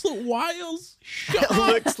 It looks like wires. Shut up. It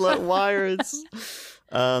looks like wires.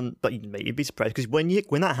 But you'd be surprised, because when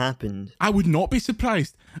that happened, I would not be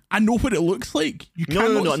surprised. I know what it looks like. No,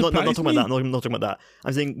 I'm not talking about that. I'm not talking about that.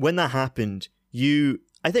 I'm saying when that happened,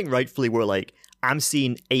 I think rightfully were like, I'm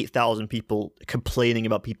seeing 8,000 people complaining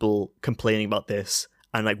about this,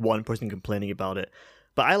 and like one person complaining about it.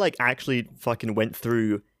 But I like actually fucking went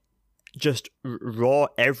through just raw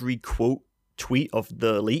every tweet of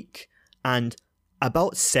the leak, and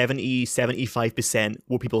about 75%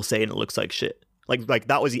 were people saying it looks like shit. Like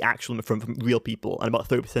that was the actual from real people, and about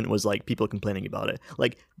 30% was like people complaining about it.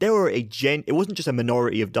 Like, there were it wasn't just a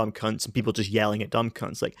minority of dumb cunts and people just yelling at dumb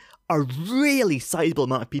cunts. Like, a really sizable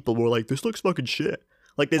amount of people were like, this looks fucking shit.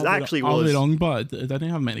 Like, there's actually was. Are they wrong, but it didn't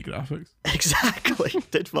have many graphics. Exactly.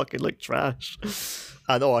 It did fucking look trash.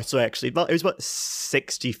 So actually, it was about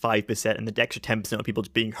 65%, and the extra 10% of people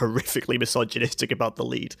just being horrifically misogynistic about the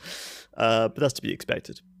lead. But that's to be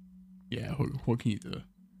expected. Yeah, what can you do?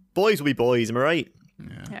 Boys will be boys, am I right?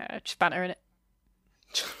 Yeah, just banter in it.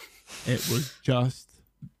 It was just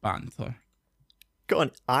banter. Got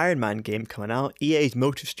an Iron Man game coming out. EA's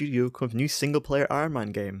Motive Studio comes with a new single-player Iron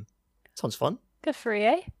Man game. Sounds fun. Good for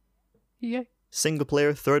EA. Yeah.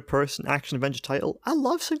 Single-player, third-person action-adventure title. I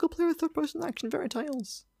love single-player, third-person action-adventure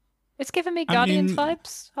titles. It's giving me Guardians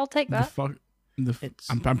vibes. I'll take that.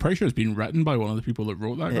 I'm pretty sure it's been written by one of the people that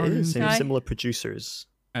wrote that. It is, similar producers.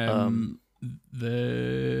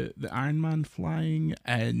 the Iron Man flying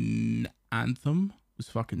in Anthem was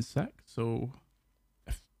fucking sick. So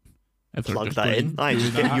if they're Plug just that going in. Nice.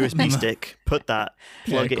 through Get a that- USB stick. Put that.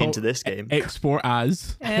 Plug it call- into this game. Export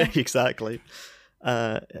as. Exactly.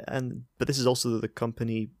 But this is also the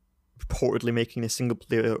company reportedly making a single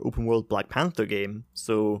player open world Black Panther game.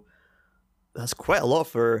 So that's quite a lot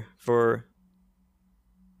for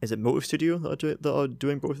is it Motive Studio that are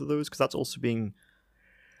doing both of those? Because that's also being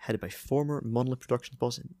headed by former Monolith Productions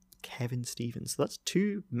boss Kevin Stevens. So that's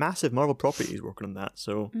two massive Marvel properties working on that.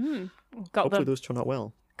 So hopefully those turn out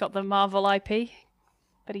well. Got the Marvel IP.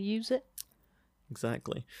 Better use it.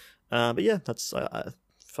 Exactly. But yeah, that's a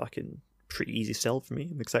fucking pretty easy sell for me.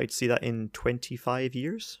 I'm excited to see that in 25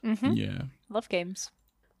 years. Mm-hmm. Yeah. Love games.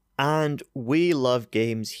 And we love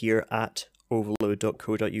games here at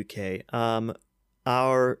overload.co.uk.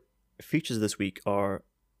 Our features this week are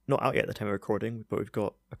not out yet at the time of recording, but we've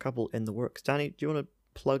got a couple in the works. Danny, do you want to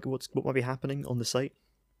plug what might be happening on the site?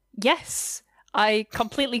 Yes. I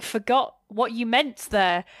completely forgot what you meant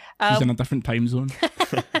there. He's in a different time zone.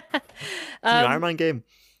 It's a new Iron Man game.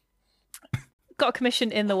 Got a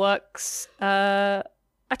commission in the works.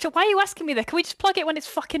 Actually, why are you asking me that? Can we just plug it when it's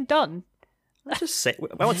fucking done? Just say,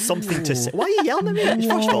 I want something to say. Why are you yelling at me?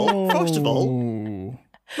 First of all, Whoa.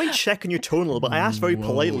 might check on your tone a little bit. I asked very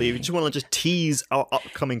politely if you just want to just tease our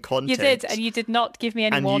upcoming content. You did, and you did not give me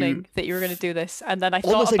any warning that you were going to do this. And then I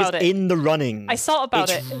thought almost about like it. it's in the running. I thought about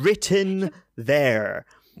it's it. written there.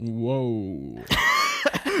 Whoa.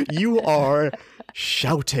 You are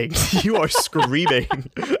shouting. You are screaming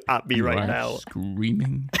at me You right are now.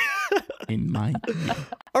 Screaming in my ear.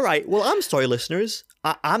 All right. Well, I'm sorry, listeners.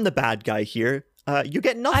 I'm the bad guy here. You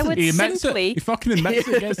get nothing. I would He admits simply. it. He fucking admits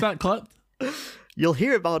it. Gets that clipped. You'll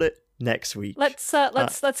hear about it next week. Let's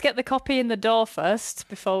get the copy in the door first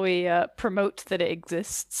before we promote that it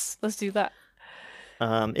exists. Let's do that.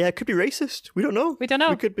 Yeah, it could be racist. We don't know. We don't know.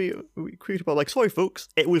 We could be like, sorry, folks,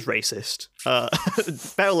 it was racist.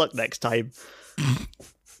 Better luck next time.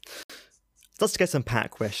 Let's get some pack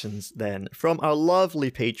questions then. From our lovely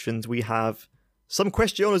patrons, we have some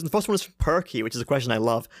questioners. The first one is from Perky, which is a question I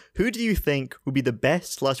love. Who do you think would be the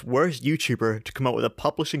best/worst YouTuber to come up with a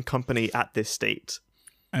publishing company at this state?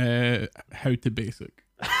 How to Basic.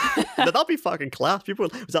 That'd be fucking class. People,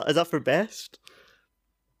 is that for best?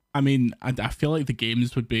 I mean, I feel like the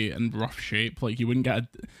games would be in rough shape. Like, you wouldn't get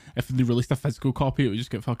if they released a physical copy, it would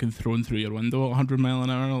just get fucking thrown through your window at 100 mile an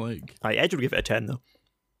hour. Like, Edge would give it a 10 though.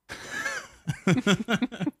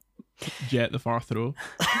 Jet the far throw.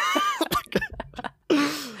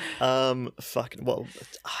 Fucking well.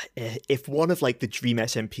 If one of like the Dream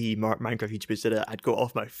SMP Minecraft YouTubers did it, I'd go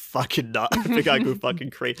off my fucking nut. I think I'd go fucking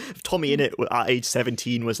crazy. If Tommy Innit at age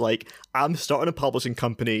 17 was like, "I'm starting a publishing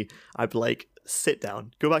company," I'd be like, "Sit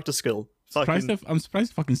down, go back to school." I'm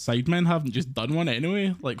surprised fucking Sidemen haven't just done one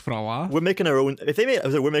anyway, like for a laugh. We're making our own. If they made,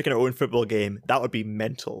 we're making our own football game, that would be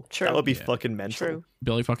mental. True. That would be fucking mental. True.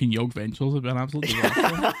 Billy fucking Yog Ventures would be an absolute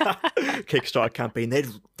disaster. Kickstarter campaign,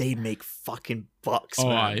 they'd make fucking bucks. Oh,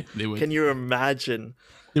 man. aye, they would. Can you imagine?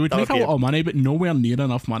 They would That make would a be lot of money, but nowhere near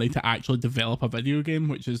enough money to actually develop a video game,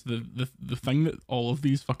 which is the thing that all of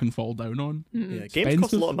these fucking fall down on. Yeah, games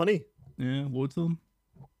cost a lot of money. Yeah, loads of them.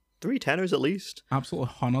 3 tenors at least.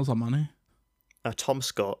 Absolutely hunters of money. Tom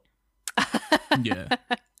Scott, Yeah.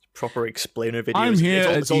 proper explainer videos. I'm here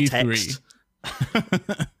it's all at text.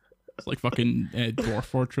 E3. It's like fucking Dwarf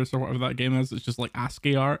Fortress or whatever that game is. It's just like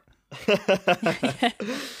ASCII art.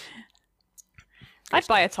 I'd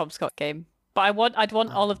buy a Tom Scott game, but I'd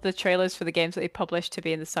want all of the trailers for the games that he published to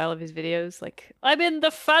be in the style of his videos. Like, I'm in the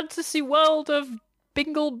fantasy world of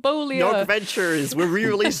Bingle Bolia. Yog Ventures, we're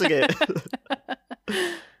re-releasing it.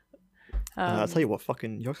 I'll tell you what,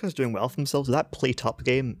 fucking Yogscast doing well for themselves. That Plate Up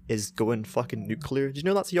game is going fucking nuclear. Did you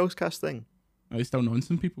know that's a Yogscast thing? Are you still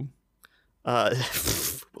nonsense people?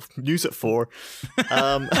 News at 4.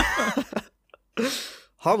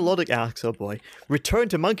 Harmlodic asks, oh boy, Return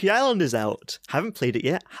to Monkey Island is out. Haven't played it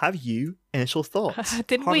yet. Have you? Initial thoughts?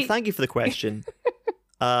 Didn't Harm, we? thank you for the question.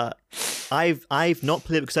 I've not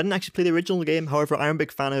played it because I didn't actually play the original game. However, I'm a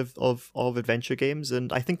big fan of adventure games,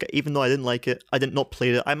 and I think even though I didn't like it, I did not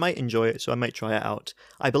play it. I might enjoy it, so I might try it out.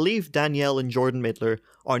 I believe Danielle and Jordan Midler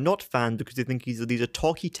are not fans because they think these are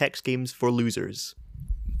talky text games for losers.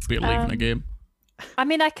 Barely even a game. I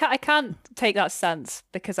mean, I can't take that stance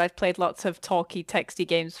because I've played lots of talky, texty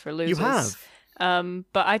games for losers. You have.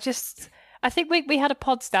 But I think we had a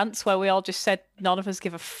pod stance where we all just said none of us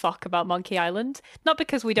give a fuck about Monkey Island. Not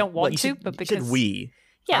because we don't want to, but because we.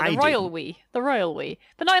 Yeah, I the royal we.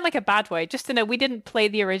 But not in like a bad way. Just we didn't play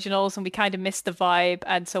the originals and we kind of missed the vibe,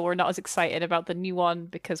 and so we're not as excited about the new one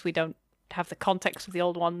because we don't have the context of the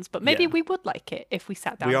old ones, but maybe we would like it if we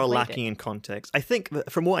sat down. We are and played lacking in context. I think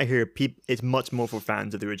that from what I hear, it's much more for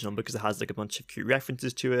fans of the original because it has like a bunch of cute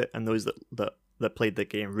references to it, and those that played the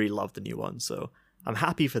game really love the new one. So I'm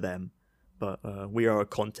happy for them, but we are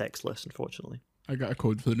contextless, unfortunately. I got a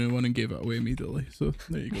code for the new one and gave it away immediately. So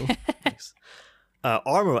there you go. Thanks.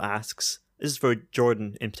 Armo asks, this is for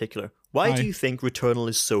Jordan in particular, why do you think Returnal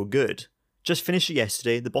is so good? Just finished it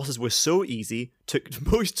yesterday. The bosses were so easy.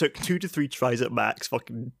 Most took 2 to 3 tries at max.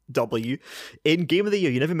 Fucking W. In Game of the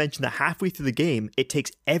Year, you never mentioned that halfway through the game, it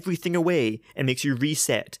takes everything away and makes you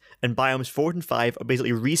reset. And biomes 4 and 5 are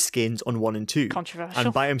basically reskins on 1 and 2. Controversial.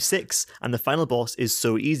 And biome 6 and the final boss is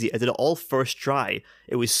so easy. I did it all first try.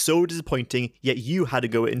 It was so disappointing, yet you had to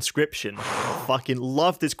go with Inscription. Fucking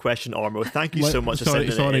love this question, Armo. Thank you so much for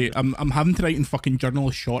sending it in. I'm having to write in fucking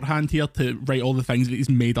journalist shorthand here to write all the things that he's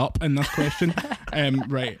made up in this question.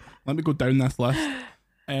 Right, let me go down this list.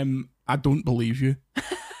 I don't believe you.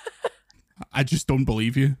 I just don't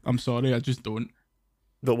believe you. I'm sorry, I just don't.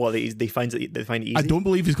 But what they find it easy? I don't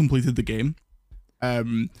believe he's completed the game.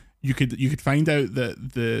 You could find out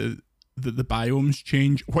that the biomes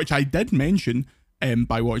change, which I did mention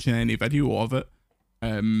by watching any video of it.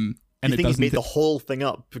 And you think he's made the whole thing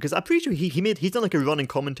up? Because I'm pretty sure he's done like a running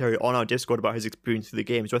commentary on our Discord about his experience through the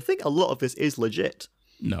game. So I think a lot of this is legit.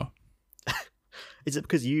 No. Is it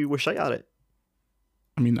because you were shy at it?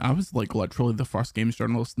 I mean, I was like literally the first games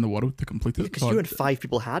journalist in the world to complete it. Because you and 5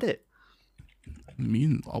 people had it. I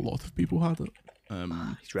mean, a lot of people had it.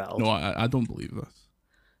 He's rattled. No, I don't believe this.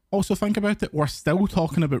 Also, think about it. We're still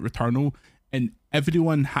talking about Returnal, and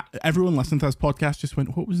everyone listening to this podcast just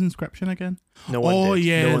went, "What was Inscription again?" No one did.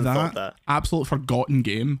 Yeah, no one thought that. Absolute forgotten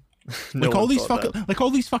game. No like all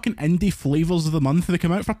these fucking indie flavors of the month, they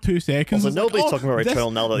come out for 2 seconds. Also, nobody's talking about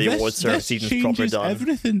Returnal now that the awards season's properly done.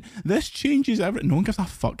 Everything. This changes everything. No one gives a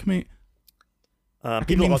fuck, mate.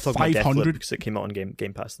 People are talking about Deathloop because it came out on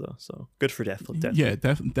Game Pass though, so good for Deathloop.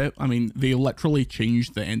 Yeah, I mean, they literally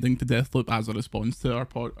changed the ending to Deathloop as a response to our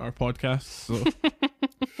podcast. So.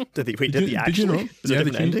 Did they actually? Did you know? Yeah,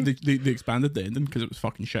 they expanded the ending because it was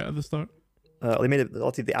fucking shit at the start. They made it.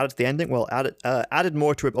 They added to the ending. Well, added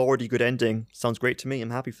more to an already good ending. Sounds great to me.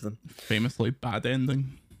 I'm happy for them. Famously bad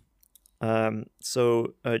ending.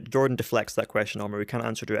 So Jordan deflects that question, Armour. We can't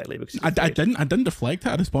answer directly because I didn't deflect it.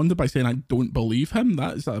 I responded by saying I don't believe him.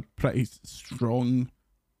 That is a pretty strong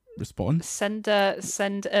response. Send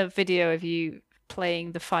a video of you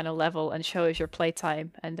playing the final level and show us your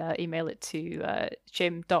playtime and email it to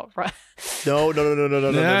Jim. No.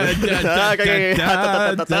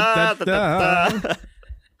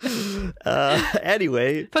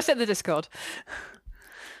 Anyway, post it in the Discord.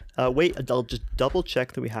 Wait, I'll just double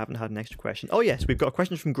check that we haven't had an extra question. Oh yes, we've got a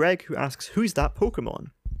question from Greg who asks, "Who's that Pokemon?"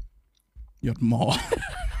 Your mom.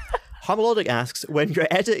 Harmolodic asks, "When you're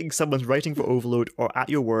editing someone's writing for Overload or at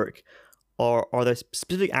your work, or are there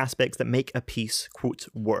specific aspects that make a piece, quote,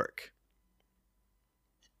 work?"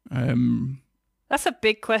 That's a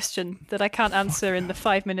big question that I can't answer in the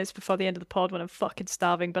 5 minutes before the end of the pod when I'm fucking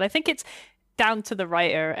starving. But I think it's down to the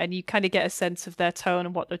writer, and you kind of get a sense of their tone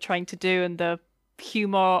and what they're trying to do and the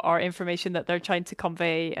humor or information that they're trying to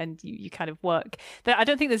convey, and you kind of work. I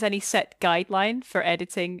don't think there's any set guideline for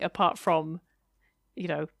editing apart from,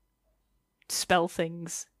 spell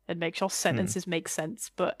things and make sure sentences make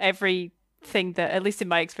sense. But everything that, at least in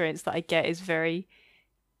my experience, that I get is very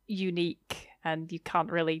unique, and you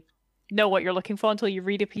can't really know what you're looking for until you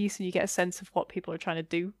read a piece and you get a sense of what people are trying to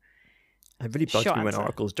do. It really bugs me when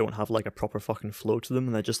articles don't have like a proper fucking flow to them,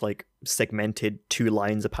 and they're just like segmented 2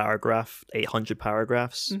 lines a paragraph, 800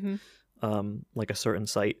 paragraphs, like a certain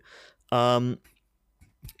site. In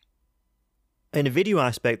a video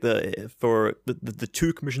aspect, for the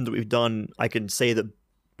 2 commissions that we've done, I can say that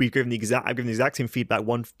I've given the exact same feedback.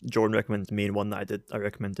 One Jordan recommended to me, and one that I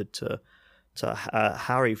recommended to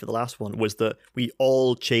Harry for the last one, was that we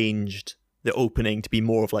all changed the opening to be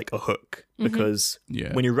more of like a hook, because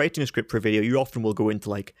when you're writing a script for a video, you often will go into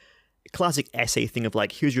like a classic essay thing of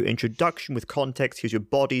like, here's your introduction with context, here's your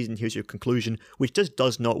bodies, and here's your conclusion, which just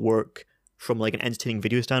does not work from like an entertaining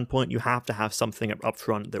video standpoint. You have to have something up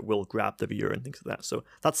front that will grab the viewer and things like that. So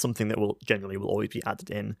that's something that will always be added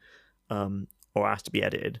in, or asked to be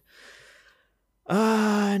edited.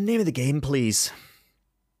 Name of the game, please.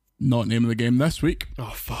 Not name of the game this week.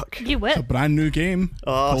 Oh, fuck. You will. It's a brand new game.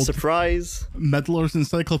 Oh, surprise. Middler's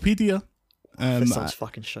Encyclopedia. This sounds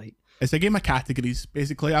fucking shite. It's a game of categories.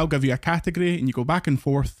 Basically, I'll give you a category and you go back and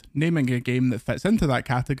forth naming a game that fits into that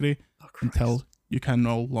category until you can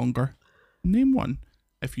no longer name one.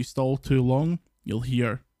 If you stall too long, you'll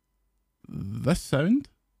hear this sound.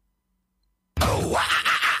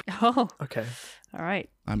 Oh, Okay. all right.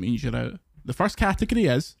 That means you're out. The first category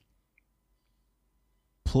is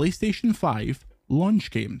PlayStation 5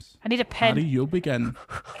 launch games. I need a pen. Harry, you'll begin.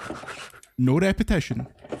 No repetition.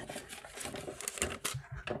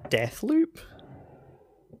 Deathloop.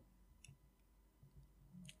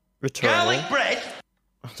 Returnal. Garlic bread.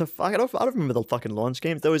 I don't remember the fucking launch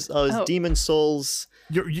games. There was Demon Souls.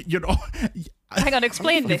 You're Hang on,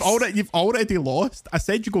 explain this. You've already lost. I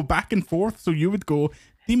said you go back and forth, so you would go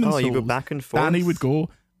Demon Souls. You go back and forth. Danny would go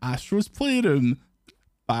Astro's Playroom.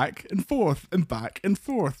 Back and forth and back and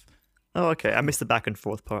forth. Oh, okay. I missed the back and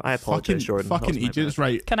forth part. I apologize, Jordan. Fucking idiots,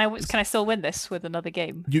 right? Can I still win this with another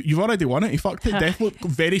game? You've already won it. He fucked it. Deathloop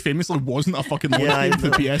very famously wasn't a fucking launch game for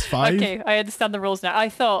PS5. Okay, I understand the rules now. I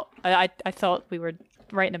thought we were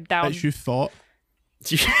writing them down. As you thought.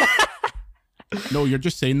 No, you're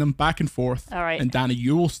just saying them back and forth. All right. And Danny,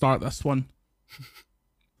 you will start this one.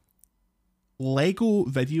 Lego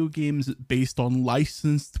video games based on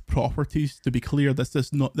licensed properties. To be clear, this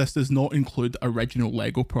does not include original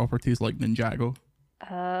Lego properties like Ninjago.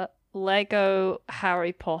 Lego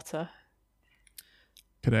Harry Potter.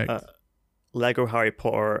 Correct. Lego Harry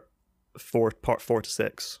Potter part 4 to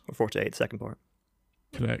 6 or 4 to 8, second part.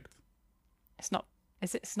 Correct. It's not.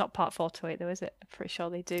 It's not part 4 to 8 though, is it? I'm pretty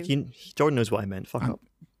sure they do. Jordan knows what I meant. Fuck up.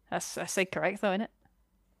 I say correct though, isn't it?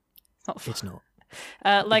 It's not. It's not.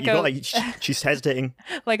 Lego. She's hesitating.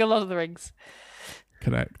 Lego Lord of the Rings.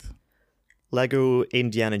 Correct. Lego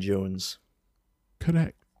Indiana Jones.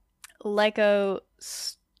 Correct. Lego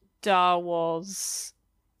Star Wars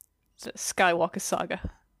Skywalker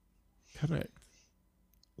Saga. Correct.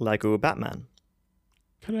 Lego Batman.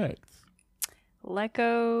 Correct.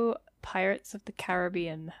 Lego Pirates of the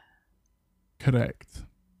Caribbean. Correct.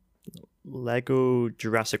 Lego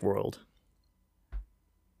Jurassic World.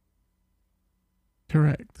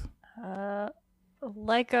 Correct.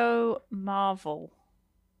 Lego Marvel.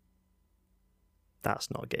 That's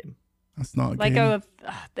not a game. That's not a Lego game.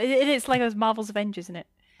 It's Lego's Marvel's Avengers, isn't it?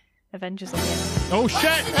 Avengers. Oh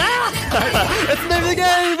shit! It's the name of the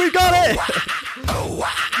game. We got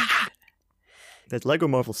it. There's Lego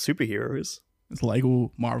Marvel superheroes. It's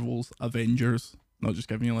Lego Marvel's Avengers. Not just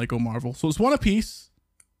giving you Lego Marvel. So it's one apiece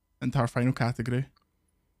into our final category.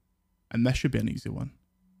 And this should be an easy one.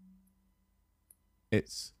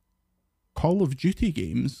 It's Call of Duty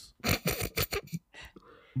games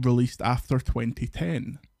released after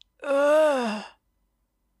 2010.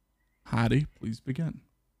 Harry, please begin.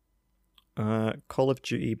 Call of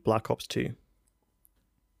Duty Black Ops 2.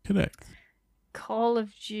 Correct. Call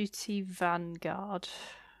of Duty Vanguard.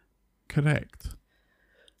 Correct.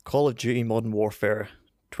 Call of Duty Modern Warfare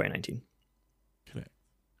 2019. Correct.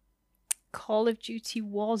 Call of Duty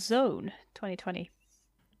Warzone 2020.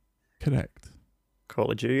 Correct. Call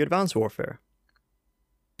of Duty Advanced Warfare.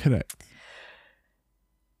 Correct.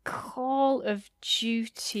 Call of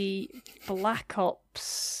Duty Black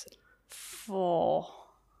Ops 4.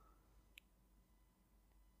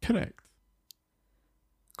 Correct.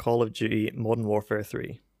 Call of Duty Modern Warfare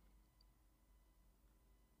 3.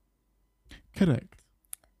 Correct.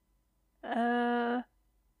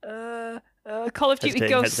 Call of Duty Hesitating.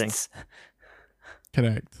 Ghosts.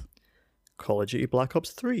 Correct. Call of Duty Black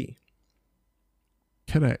Ops 3.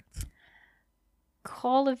 Correct.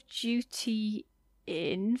 Call of Duty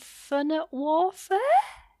Infinite Warfare?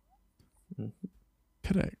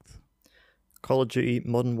 Correct. Call of Duty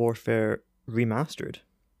Modern Warfare Remastered.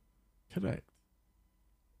 Correct.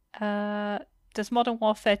 Does Modern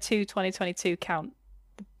Warfare 2 2022 count?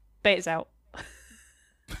 The beta's out.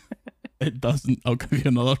 It doesn't. I'll give you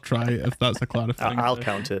another try if that's a clarifying. I'll thing.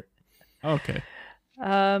 count it. Okay.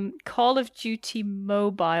 Call of Duty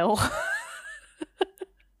Mobile.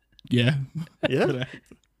 Yeah. Yeah. Correct.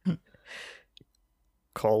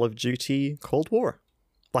 Call of Duty Cold War.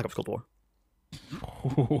 Black Ops Cold War.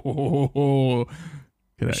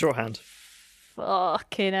 Correct. Shorthand.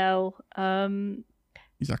 Fucking hell.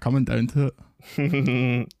 These are coming down to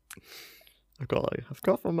it. I've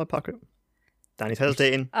got from my pocket. Danny's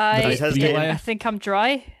hesitating. I Danny's hesitating. left. I think I'm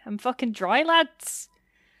dry. I'm fucking dry, lads.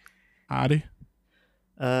 Harry.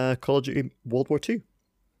 Call of Duty World War 2.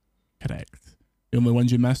 Correct. The only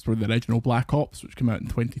ones you missed were the original Black Ops, which came out in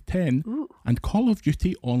 2010, Ooh. and Call of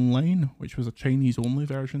Duty Online, which was a Chinese-only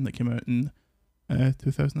version that came out in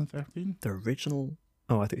 2013. The original.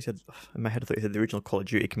 Oh, I thought you said. In my head, I thought you said the original Call of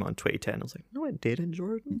Duty came out in 2010. I was like, no, it didn't,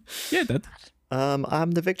 Jordan. Yeah, it did.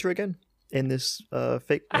 I'm the victor again in this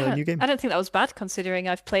fake new game. I don't think that was bad considering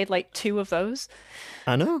I've played like 2 of those.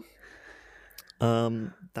 I know.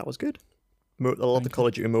 That was good. the Call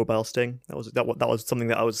of Duty mobile sting. That was something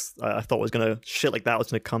that I thought was gonna shit like that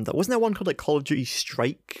was gonna come. That wasn't there one called like Call of Duty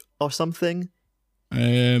Strike or something.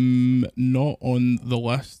 Not on the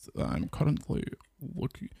list that I'm currently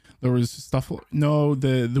looking. There was stuff. No,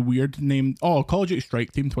 the weird name. Oh, Call of Duty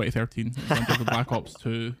Strike Team 2013. Under the Black Ops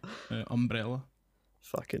 2 umbrella.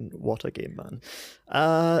 Fucking what a game, man.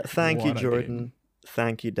 Thank you, Jordan.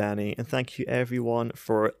 Thank you, Danny, and thank you everyone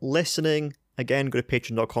for listening. Again, go to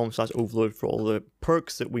patreon.com/overload for all the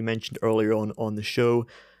perks that we mentioned earlier on the show.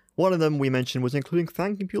 One of them we mentioned was including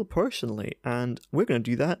thanking people personally, and we're going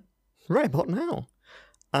to do that right about now.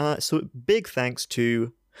 So big thanks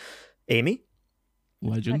to Amy.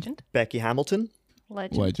 Legend. Becky Hamilton.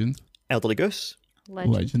 Legend. Elderly Goose.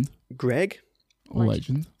 Legend. Greg.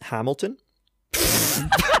 Legend. Hamilton.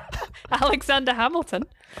 Alexander Hamilton.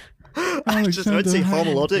 I was going to say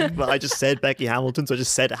Homolodic, but I just said Becky Hamilton, so I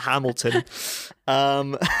just said Hamilton.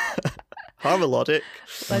 Homolodic.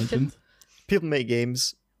 Legend. People Make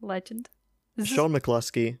Games. Legend. Sean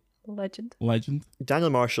McCluskey. Legend. Daniel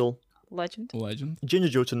Marshall. Legend. Ginger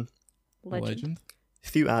Jotun. Legend.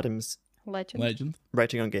 Thew Adams. Legend.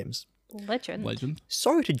 Writing on Games. Legend.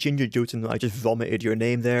 Sorry to Ginger Jotun that I just vomited your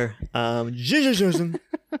name there. Ginger Jotun.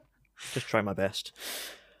 Just try my best.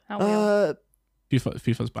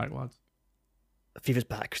 FIFA's back, lads. FIFA's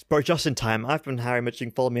back. But just in time. I've been Harry Mitchell.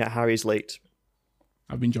 You can follow me at Harry's Late.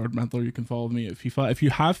 I've been Jordan Medler. You can follow me at FIFA. If you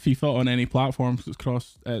have FIFA on any platform,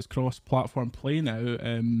 it's cross-platform play now,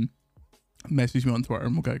 message me on Twitter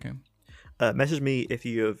and we'll go again. Message me if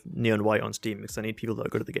you have Neon White on Steam, because I need people that are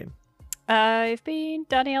good at the game. I've been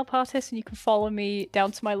Danielle Partis, and you can follow me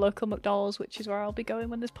down to my local McDonald's, which is where I'll be going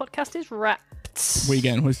when this podcast is wrapped. What are you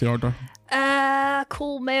getting? What's the order?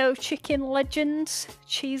 Cool mayo chicken legend,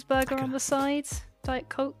 cheeseburger on the side, Diet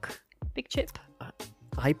Coke, big chip.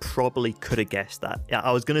 I probably could have guessed that. Yeah,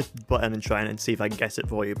 I was going to butt in and try and see if I can guess it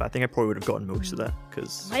for you, but I think I probably would have gotten most of that.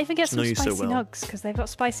 Cause I even get some spicy nugs, because they've got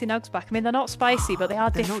spicy nugs back. I mean, they're not spicy, but they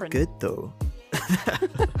are different. They're not good, though.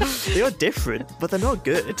 They are different, but they're not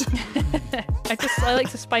good. I like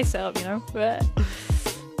to spice it up, you know?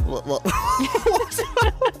 What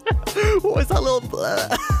was that little...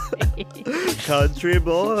 Country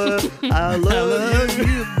boy, I love you.